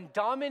brutal and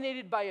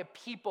dominated by a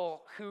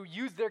people who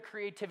use their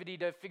creativity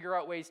to figure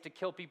out ways to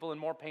kill people in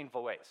more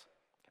painful ways.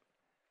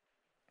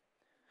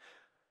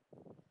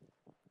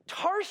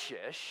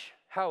 Tarshish,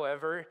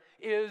 however,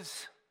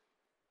 is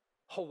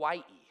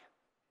Hawaii.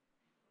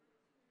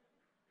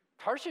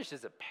 Tarshish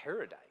is a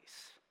paradise.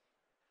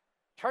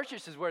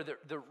 Tarshish is where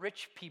the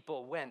rich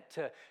people went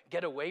to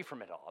get away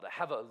from it all, to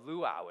have a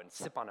luau and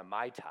sip on a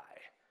Mai Tai.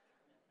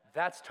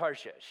 That's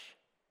Tarshish.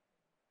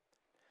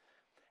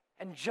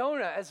 And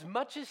Jonah, as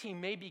much as he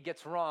maybe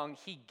gets wrong,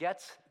 he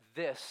gets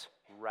this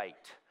right.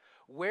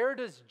 Where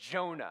does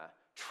Jonah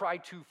try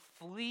to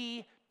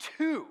flee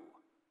to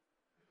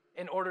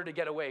in order to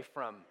get away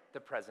from the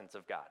presence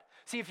of God?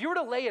 See, if you were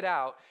to lay it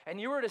out and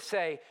you were to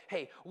say,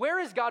 hey, where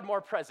is God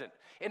more present?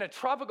 In a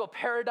tropical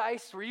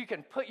paradise where you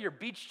can put your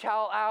beach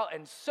towel out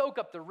and soak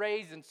up the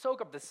rays and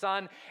soak up the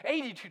sun,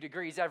 82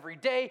 degrees every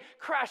day,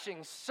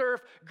 crashing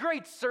surf,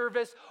 great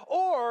service,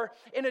 or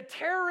in a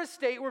terrorist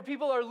state where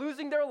people are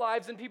losing their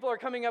lives and people are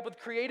coming up with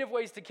creative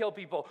ways to kill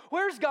people,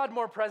 where's God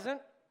more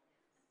present?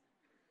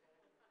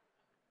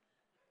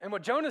 And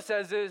what Jonah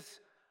says is,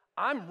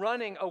 I'm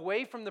running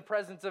away from the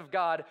presence of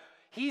God.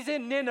 He's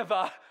in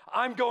Nineveh.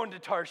 I'm going to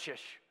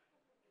Tarshish.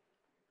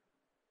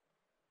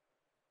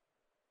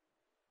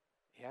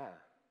 Yeah.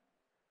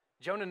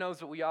 Jonah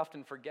knows what we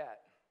often forget.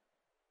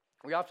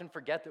 We often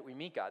forget that we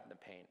meet God in the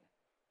pain.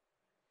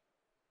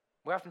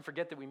 We often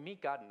forget that we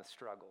meet God in the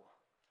struggle,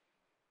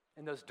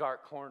 in those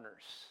dark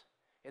corners,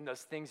 in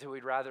those things that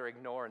we'd rather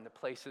ignore, in the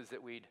places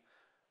that we'd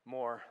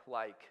more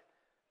like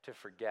to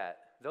forget.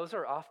 Those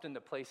are often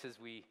the places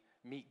we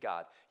meet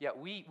God. Yeah,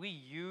 we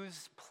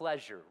use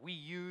pleasure. We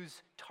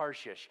use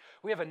Tarshish.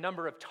 We have a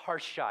number of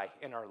Tarshish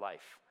in our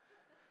life.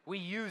 We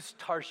use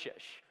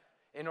Tarshish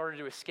in order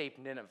to escape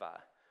Nineveh.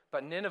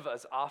 But Nineveh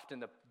is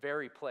often the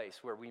very place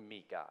where we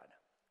meet God.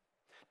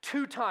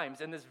 2 times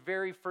in this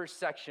very first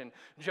section,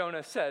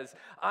 Jonah says,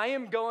 I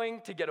am going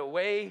to get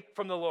away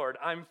from the Lord.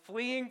 I'm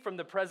fleeing from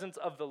the presence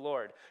of the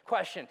Lord.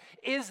 Question,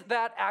 is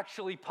that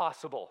actually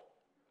possible?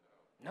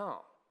 No.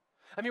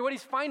 I mean, what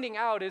he's finding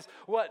out is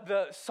what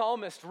the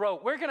psalmist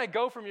wrote. Where can I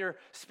go from your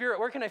spirit?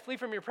 Where can I flee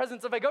from your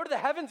presence? If I go to the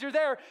heavens, you're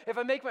there. If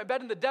I make my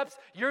bed in the depths,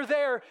 you're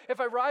there. If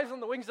I rise on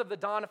the wings of the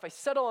dawn, if I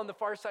settle on the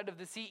far side of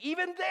the sea,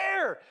 even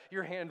there,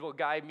 your hand will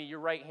guide me.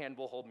 Your right hand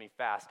will hold me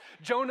fast.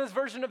 Jonah's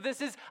version of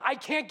this is, I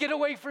can't get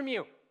away from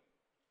you.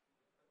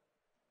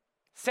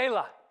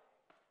 Selah.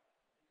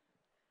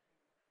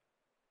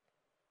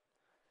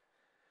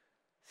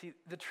 See,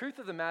 the truth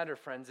of the matter,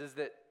 friends, is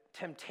that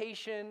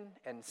temptation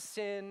and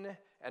sin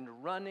and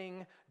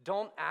running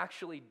don't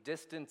actually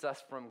distance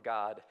us from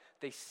God.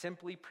 They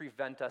simply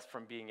prevent us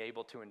from being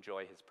able to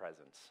enjoy his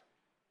presence.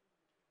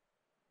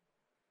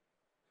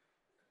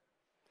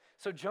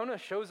 So Jonah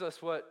shows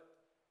us what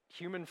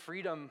human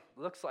freedom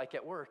looks like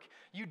at work.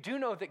 You do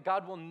know that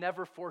God will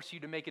never force you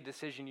to make a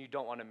decision you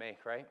don't want to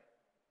make, right?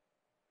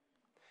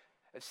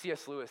 As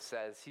C.S. Lewis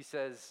says, he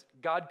says,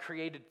 God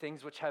created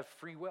things which have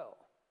free will.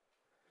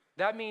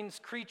 That means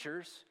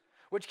creatures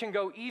which can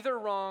go either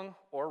wrong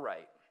or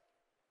right.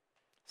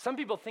 Some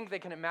people think they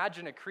can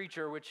imagine a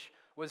creature which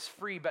was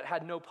free but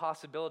had no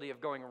possibility of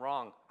going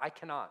wrong. I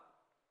cannot.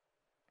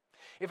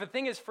 If a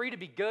thing is free to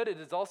be good, it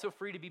is also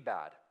free to be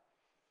bad.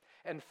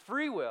 And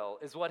free will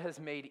is what has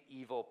made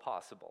evil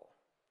possible.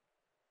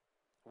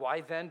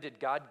 Why then did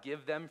God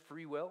give them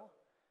free will?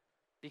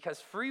 Because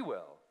free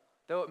will,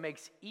 though it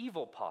makes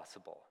evil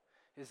possible,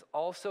 is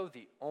also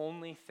the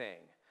only thing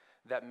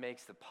that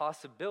makes the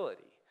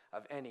possibility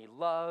of any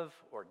love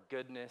or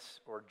goodness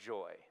or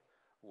joy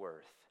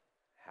worth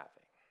having.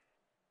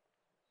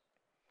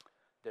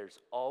 There's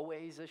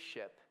always a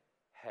ship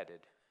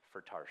headed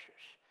for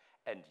Tarshish,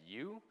 and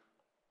you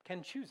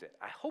can choose it.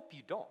 I hope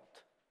you don't,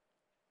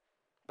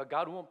 but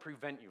God won't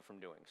prevent you from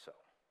doing so.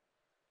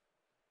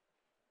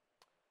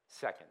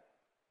 Second,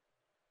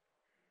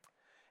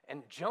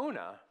 and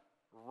Jonah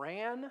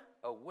ran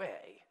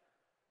away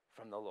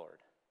from the Lord.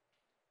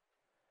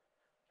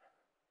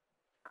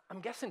 I'm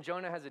guessing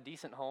Jonah has a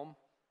decent home.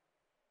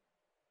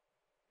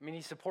 I mean,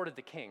 he supported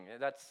the king.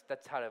 That's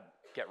how to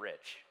get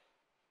rich.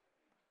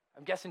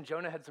 I'm guessing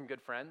Jonah had some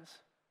good friends.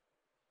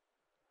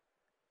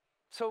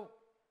 So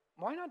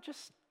why not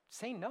just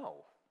say no?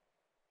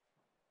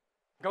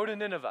 Go to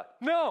Nineveh.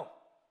 No,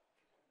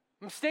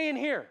 I'm staying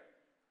here.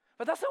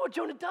 But that's not what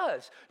Jonah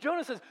does.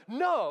 Jonah says,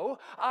 no,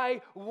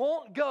 I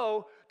won't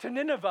go to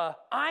Nineveh.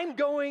 I'm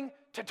going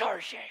to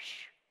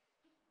Tarshish.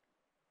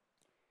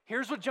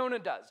 Here's what Jonah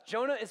does.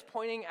 Jonah is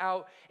pointing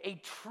out a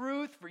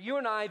truth for you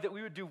and I that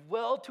we would do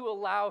well to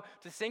allow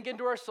to sink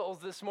into our souls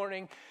this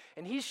morning.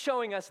 And he's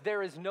showing us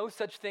there is no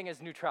such thing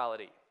as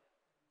neutrality.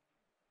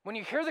 When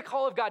you hear the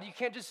call of God, you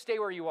can't just stay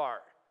where you are.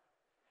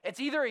 It's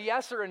either a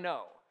yes or a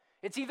no.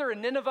 It's either a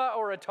Nineveh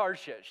or a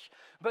Tarshish,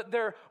 but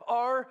there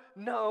are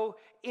no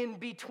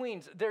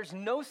in-betweens. There's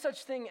no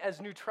such thing as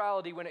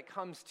neutrality when it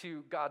comes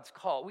to God's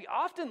call. We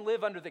often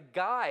live under the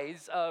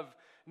guise of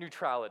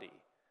neutrality.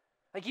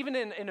 Like even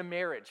in a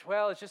marriage,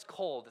 well, it's just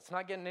cold. It's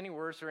not getting any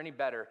worse or any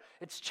better.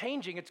 It's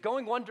changing. It's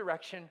going one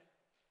direction.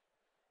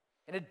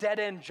 In a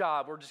dead-end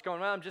job, we're just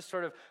going, well, I'm just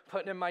sort of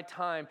putting in my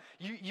time.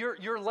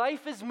 Your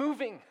life is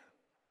moving.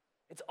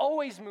 It's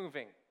always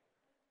moving.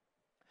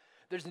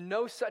 There's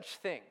no such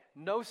thing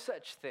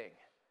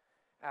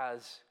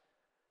as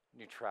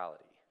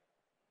neutrality.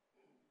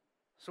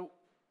 So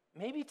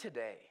maybe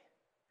today,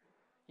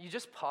 you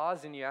just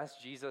pause and you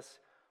ask Jesus,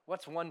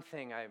 what's one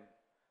thing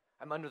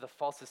I'm under the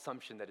false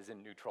assumption that is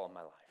in neutral in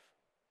my life?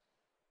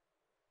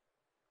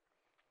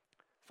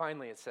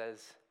 Finally, it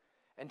says,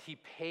 and he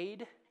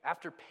paid,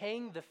 after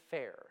paying the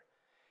fare,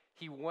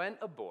 he went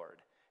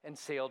aboard and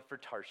sailed for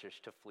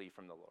Tarshish to flee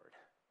from the Lord.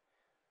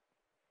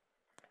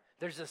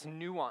 There's this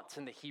nuance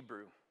in the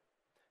Hebrew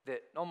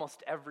that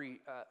almost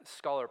every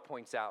scholar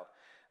points out,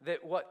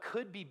 that what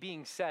could be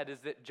being said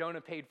is that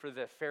Jonah paid for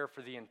the fare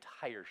for the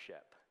entire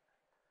ship.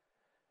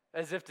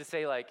 As if to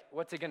say, like,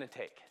 what's it going to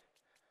take?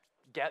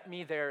 Get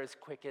me there as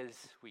quick as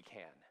we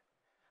can.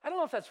 I don't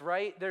know if that's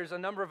right. There's a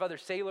number of other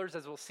sailors,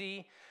 as we'll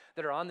see,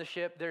 that are on the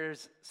ship.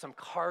 There's some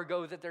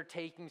cargo that they're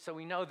taking, so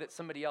we know that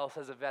somebody else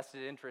has a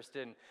vested interest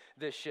in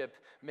this ship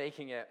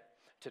making it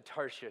to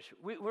Tarshish.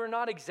 We're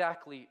not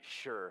exactly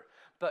sure,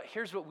 but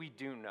here's what we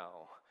do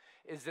know,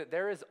 is that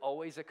there is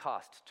always a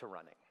cost to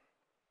running.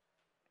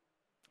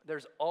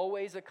 There's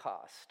always a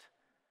cost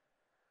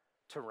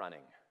to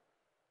running.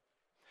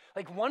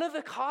 Like one of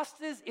the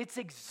costs is it's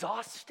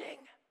exhausting.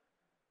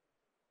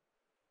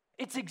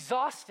 It's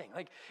exhausting.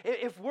 Like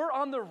if we're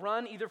on the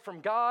run either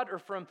from God or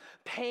from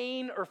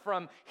pain or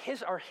from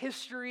our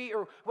history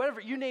or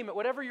whatever, you name it,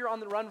 whatever you're on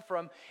the run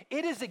from,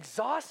 it is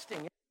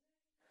exhausting.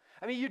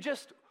 I mean, you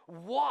just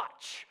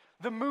watch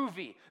the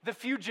movie, The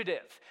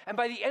Fugitive, and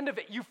by the end of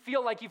it, you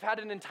feel like you've had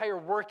an entire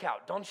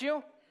workout, don't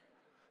you?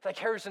 It's like,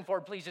 Harrison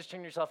Ford, please just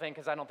turn yourself in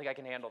because I don't think I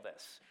can handle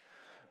this.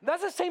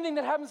 That's the same thing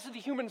that happens to the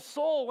human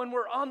soul when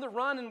we're on the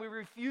run and we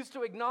refuse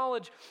to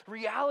acknowledge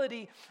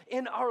reality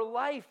in our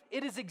life.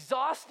 It is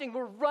exhausting.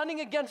 We're running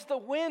against the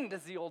wind,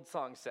 as the old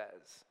song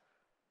says.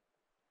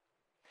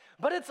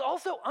 But it's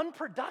also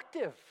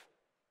unproductive.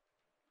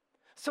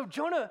 So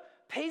Jonah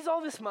pays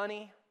all this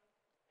money.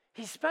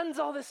 He spends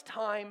all this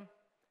time.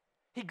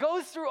 He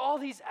goes through all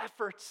these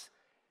efforts.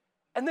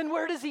 And then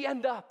where does he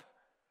end up?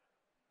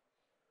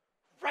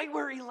 Right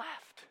where he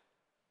left.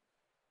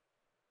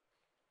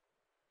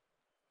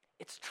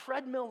 It's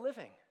treadmill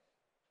living.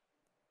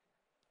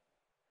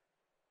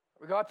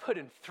 We go, I put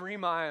in 3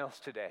 miles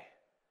today.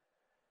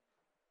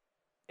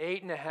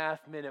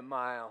 8.5-minute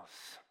miles.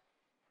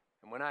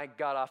 And when I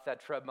got off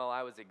that treadmill,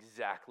 I was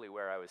exactly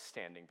where I was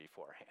standing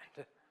beforehand.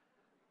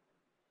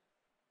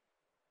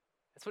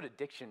 That's what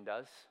addiction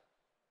does.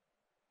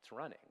 It's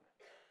running.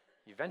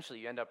 Eventually,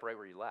 you end up right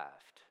where you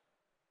left.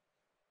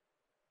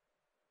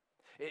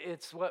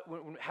 It's what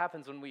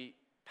happens when we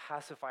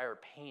pacify our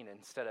pain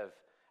instead of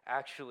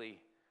actually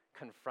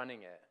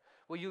confronting it.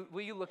 Will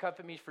you look up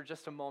at me for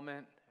just a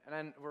moment? And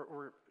then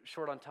we're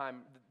short on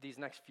time. These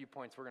next few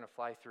points we're going to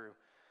fly through.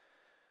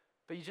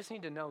 But you just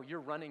need to know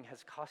your running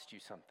has cost you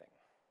something.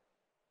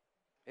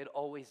 It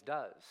always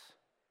does.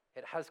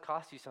 It has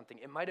cost you something.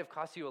 It might have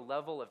cost you a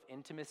level of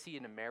intimacy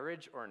in a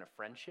marriage or in a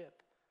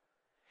friendship.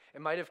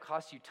 It might have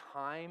cost you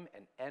time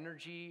and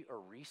energy or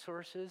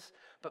resources.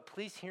 But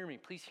please hear me.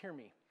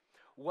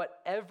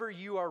 Whatever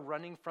you are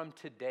running from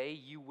today,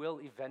 you will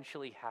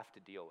eventually have to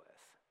deal with.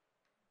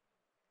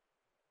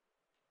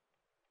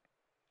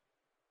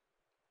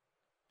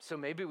 So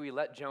maybe we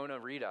let Jonah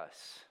read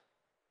us.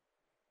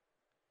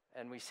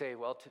 And we say,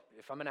 well,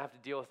 if I'm going to have to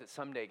deal with it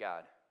someday,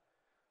 God,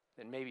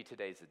 then maybe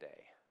today's the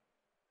day.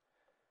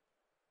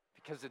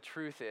 Because the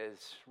truth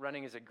is,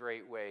 running is a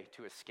great way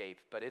to escape,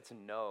 but it's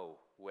no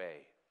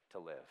way to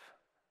live.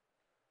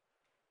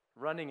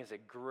 Running is a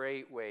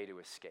great way to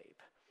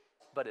escape,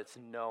 but it's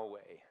no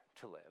way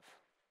to live.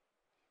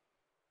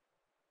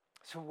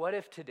 So what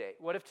if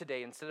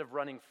today, instead of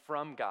running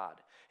from God,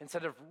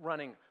 instead of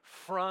running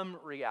from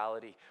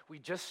reality, we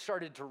just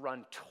started to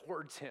run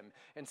towards him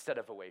instead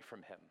of away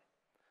from him?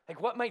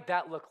 Like, what might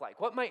that look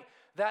like? What might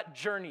that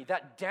journey,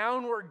 that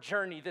downward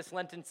journey this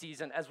Lenten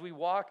season as we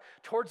walk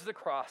towards the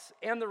cross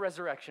and the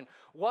resurrection,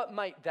 what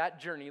might that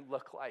journey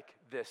look like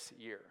this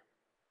year?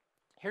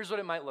 Here's what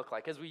it might look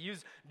like as we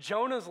use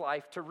Jonah's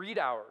life to read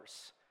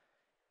ours.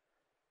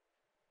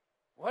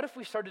 What if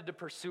we started to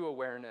pursue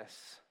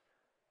awareness?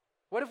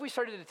 What if we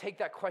started to take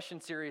that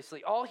question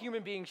seriously? All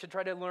human beings should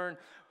try to learn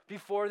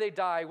before they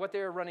die what they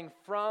are running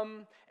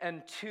from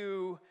and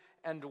to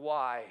and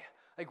why.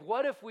 Like,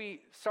 what if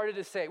we started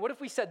to say, what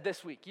if we said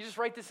this week, you just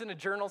write this in a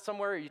journal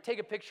somewhere, or you take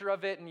a picture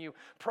of it and you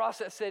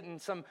process it in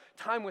some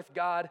time with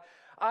God.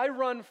 I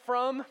run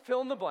from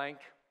fill in the blank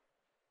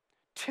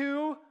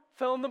to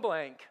fill in the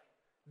blank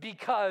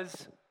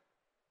because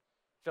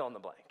fill in the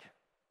blank.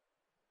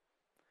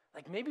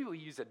 Like maybe we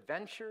use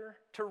adventure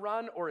to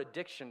run or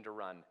addiction to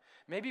run.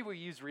 Maybe we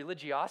use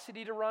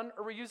religiosity to run,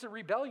 or we use a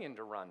rebellion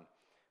to run.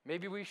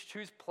 Maybe we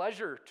choose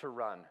pleasure to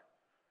run,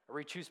 or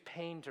we choose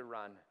pain to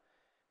run.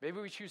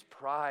 Maybe we choose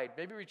pride.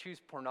 Maybe we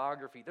choose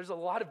pornography. There's a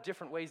lot of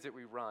different ways that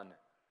we run.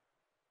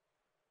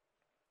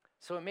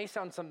 So it may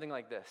sound something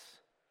like this.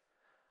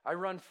 I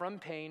run from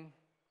pain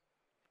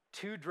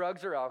to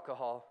drugs or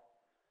alcohol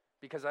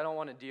because I don't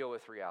want to deal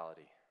with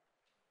reality.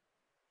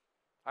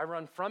 I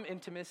run from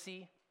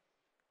intimacy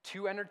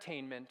to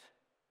entertainment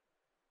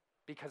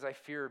because I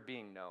fear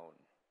being known.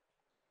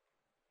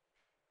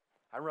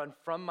 I run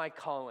from my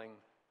calling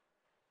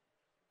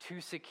to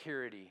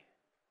security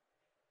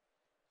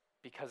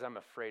because I'm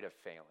afraid of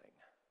failing.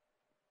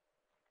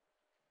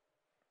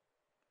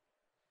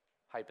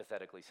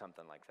 Hypothetically,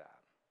 something like that.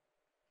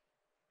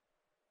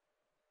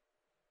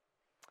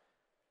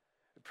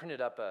 I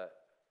printed up a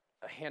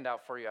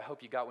handout for you. I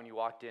hope you got when you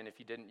walked in. If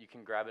you didn't, you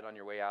can grab it on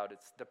your way out.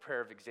 It's the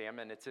prayer of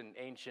examine. It's an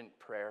ancient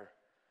prayer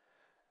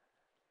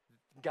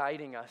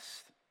guiding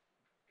us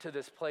to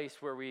this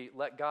place where we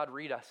let God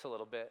read us a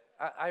little bit.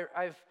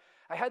 I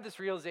had this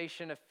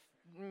realization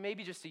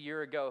maybe just a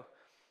year ago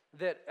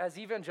that as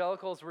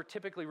evangelicals, we're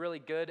typically really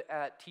good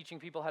at teaching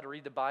people how to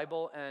read the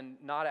Bible and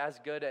not as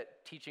good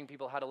at teaching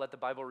people how to let the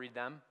Bible read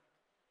them.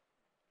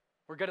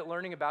 We're good at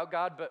learning about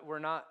God, but we're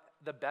not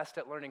the best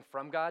at learning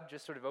from God,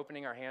 just sort of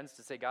opening our hands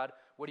to say, God,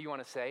 what do you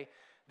want to say?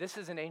 This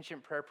is an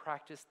ancient prayer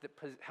practice that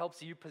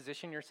helps you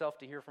position yourself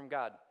to hear from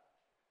God.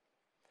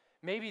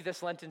 Maybe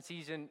this Lenten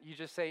season, you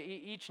just say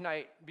each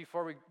night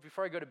before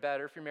I go to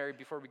bed, or if you're married,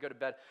 before we go to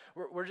bed,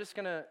 we're just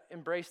going to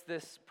embrace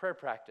this prayer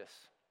practice.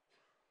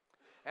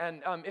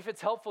 And if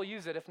it's helpful,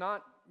 use it. If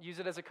not, use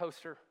it as a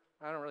coaster.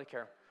 I don't really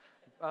care.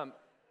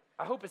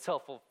 I hope it's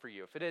helpful for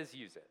you. If it is,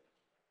 use it.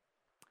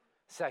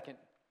 Second,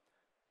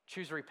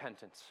 choose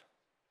repentance.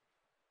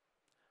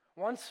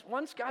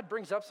 Once God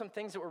brings up some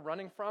things that we're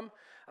running from,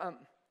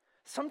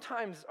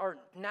 sometimes our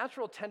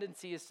natural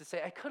tendency is to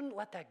say, I couldn't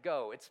let that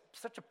go. It's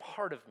such a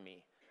part of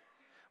me.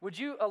 Would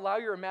you allow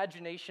your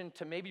imagination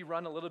to maybe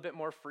run a little bit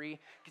more free?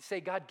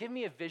 Say, God, give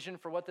me a vision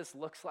for what this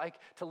looks like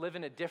to live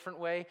in a different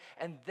way.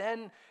 And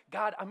then,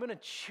 God, I'm going to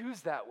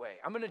choose that way.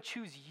 I'm going to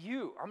choose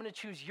you. I'm going to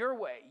choose your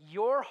way,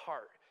 your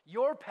heart,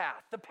 your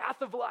path, the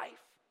path of life.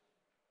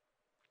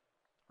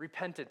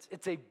 Repentance,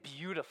 it's a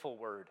beautiful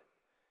word.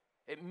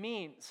 It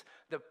means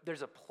that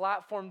there's a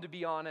platform to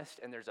be honest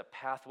and there's a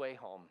pathway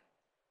home.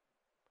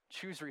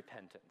 Choose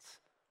repentance.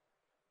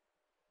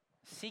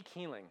 Seek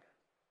healing.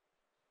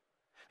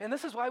 And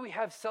this is why we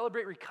have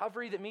Celebrate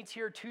Recovery that meets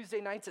here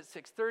Tuesday nights at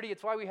 6:30.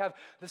 It's why we have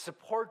the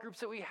support groups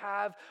that we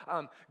have,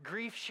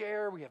 Grief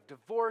Share, we have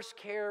Divorce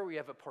Care, we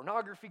have a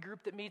pornography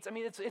group that meets. I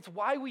mean, it's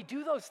why we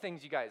do those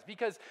things, you guys,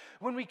 because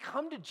when we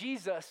come to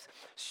Jesus,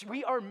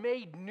 we are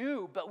made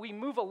new, but we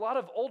move a lot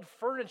of old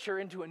furniture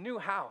into a new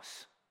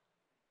house.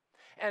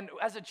 And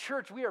as a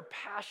church, we are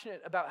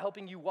passionate about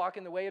helping you walk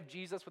in the way of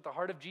Jesus with the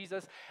heart of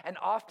Jesus, and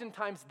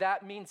oftentimes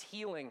that means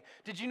healing.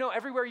 Did you know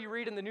everywhere you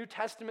read in the New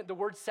Testament the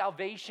word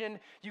salvation,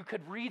 you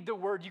could read the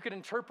word, you could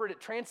interpret it,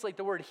 translate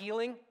the word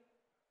healing?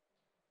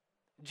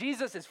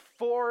 Jesus is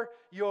for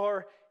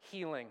your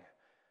healing.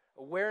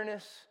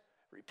 Awareness,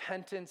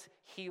 repentance,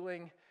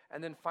 healing,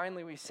 and then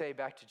finally we say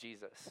back to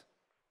Jesus,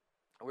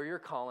 where you're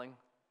calling,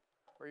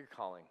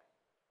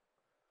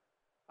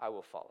 I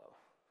will follow.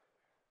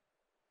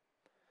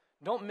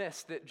 Don't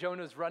miss that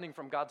Jonah's running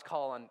from God's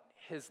call on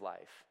his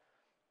life,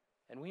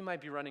 and we might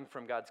be running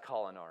from God's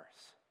call on ours,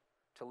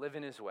 to live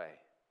in his way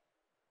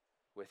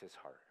with his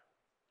heart.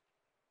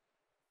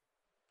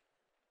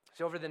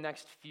 So over the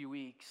next few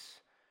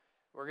weeks,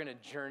 we're going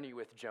to journey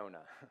with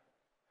Jonah.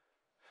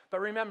 But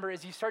remember,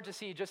 as you start to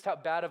see just how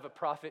bad of a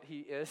prophet he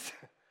is,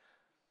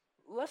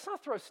 let's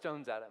not throw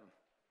stones at him.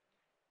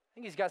 I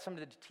think he's got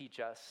something to teach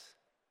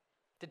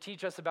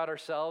us about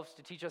ourselves,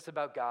 to teach us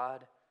about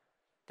God,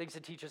 things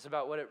to teach us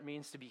about what it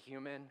means to be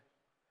human.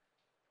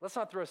 Let's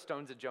not throw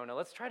stones at Jonah.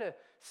 Let's try to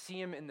see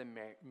him in the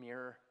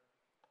mirror.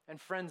 And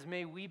friends,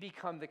 may we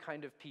become the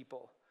kind of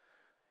people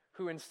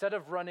who, instead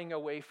of running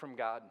away from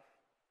God,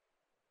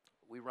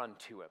 we run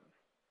to him.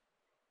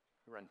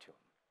 We run to him.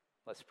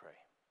 Let's pray.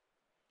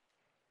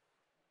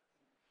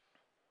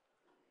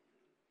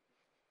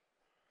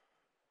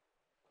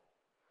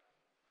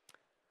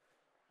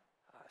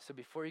 So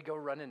before you go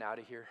running out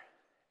of here,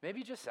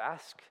 maybe just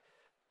ask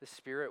the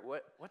Spirit,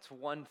 what's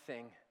one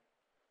thing?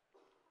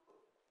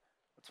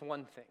 What's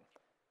one thing,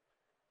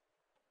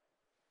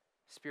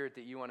 Spirit,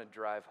 that you want to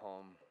drive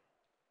home?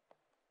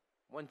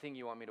 One thing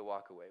you want me to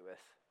walk away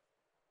with?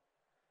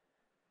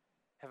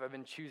 Have I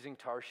been choosing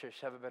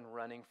Tarshish? Have I been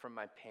running from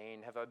my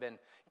pain? Have I been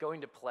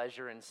going to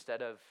pleasure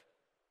instead of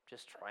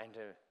just trying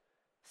to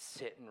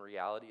sit in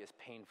reality, as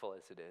painful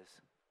as it is?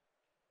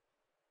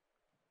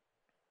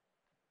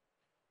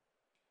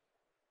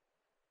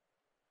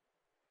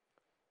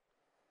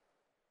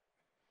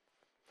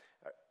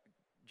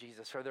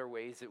 Jesus, are there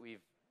ways that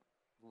we've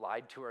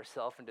lied to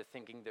ourselves into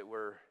thinking that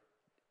we're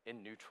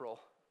in neutral?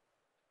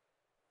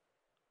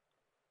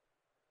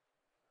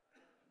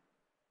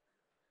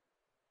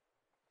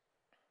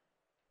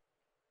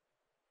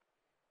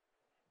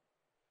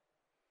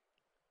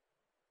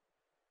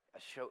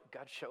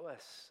 God, show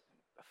us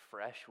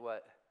afresh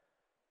what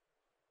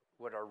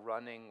our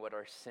running, what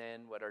our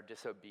sin, what our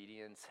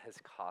disobedience has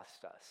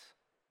cost us.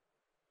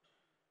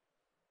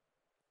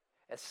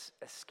 As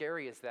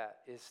scary as that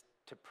is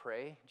to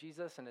pray,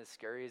 Jesus, and as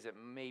scary as it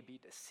may be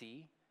to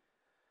see,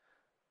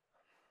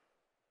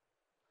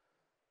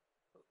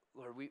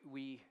 Lord,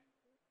 we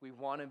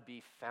want to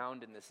be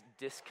found in this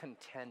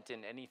discontent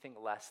in anything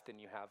less than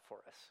you have for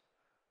us.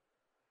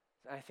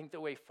 And I think the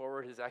way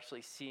forward is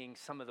actually seeing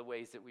some of the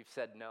ways that we've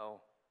said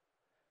no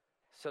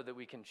so that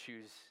we can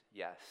choose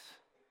yes.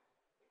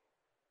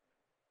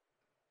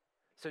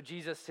 So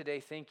Jesus, today,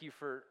 thank you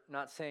for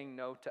not saying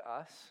no to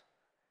us.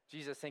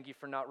 Jesus, thank you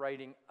for not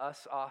writing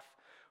us off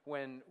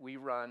when we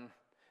run.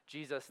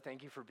 Jesus,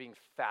 thank you for being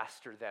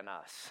faster than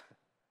us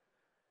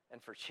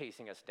and for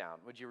chasing us down.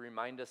 Would you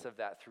remind us of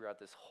that throughout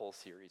this whole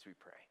series, we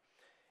pray.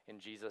 In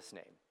Jesus'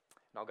 name.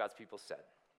 And all God's people said.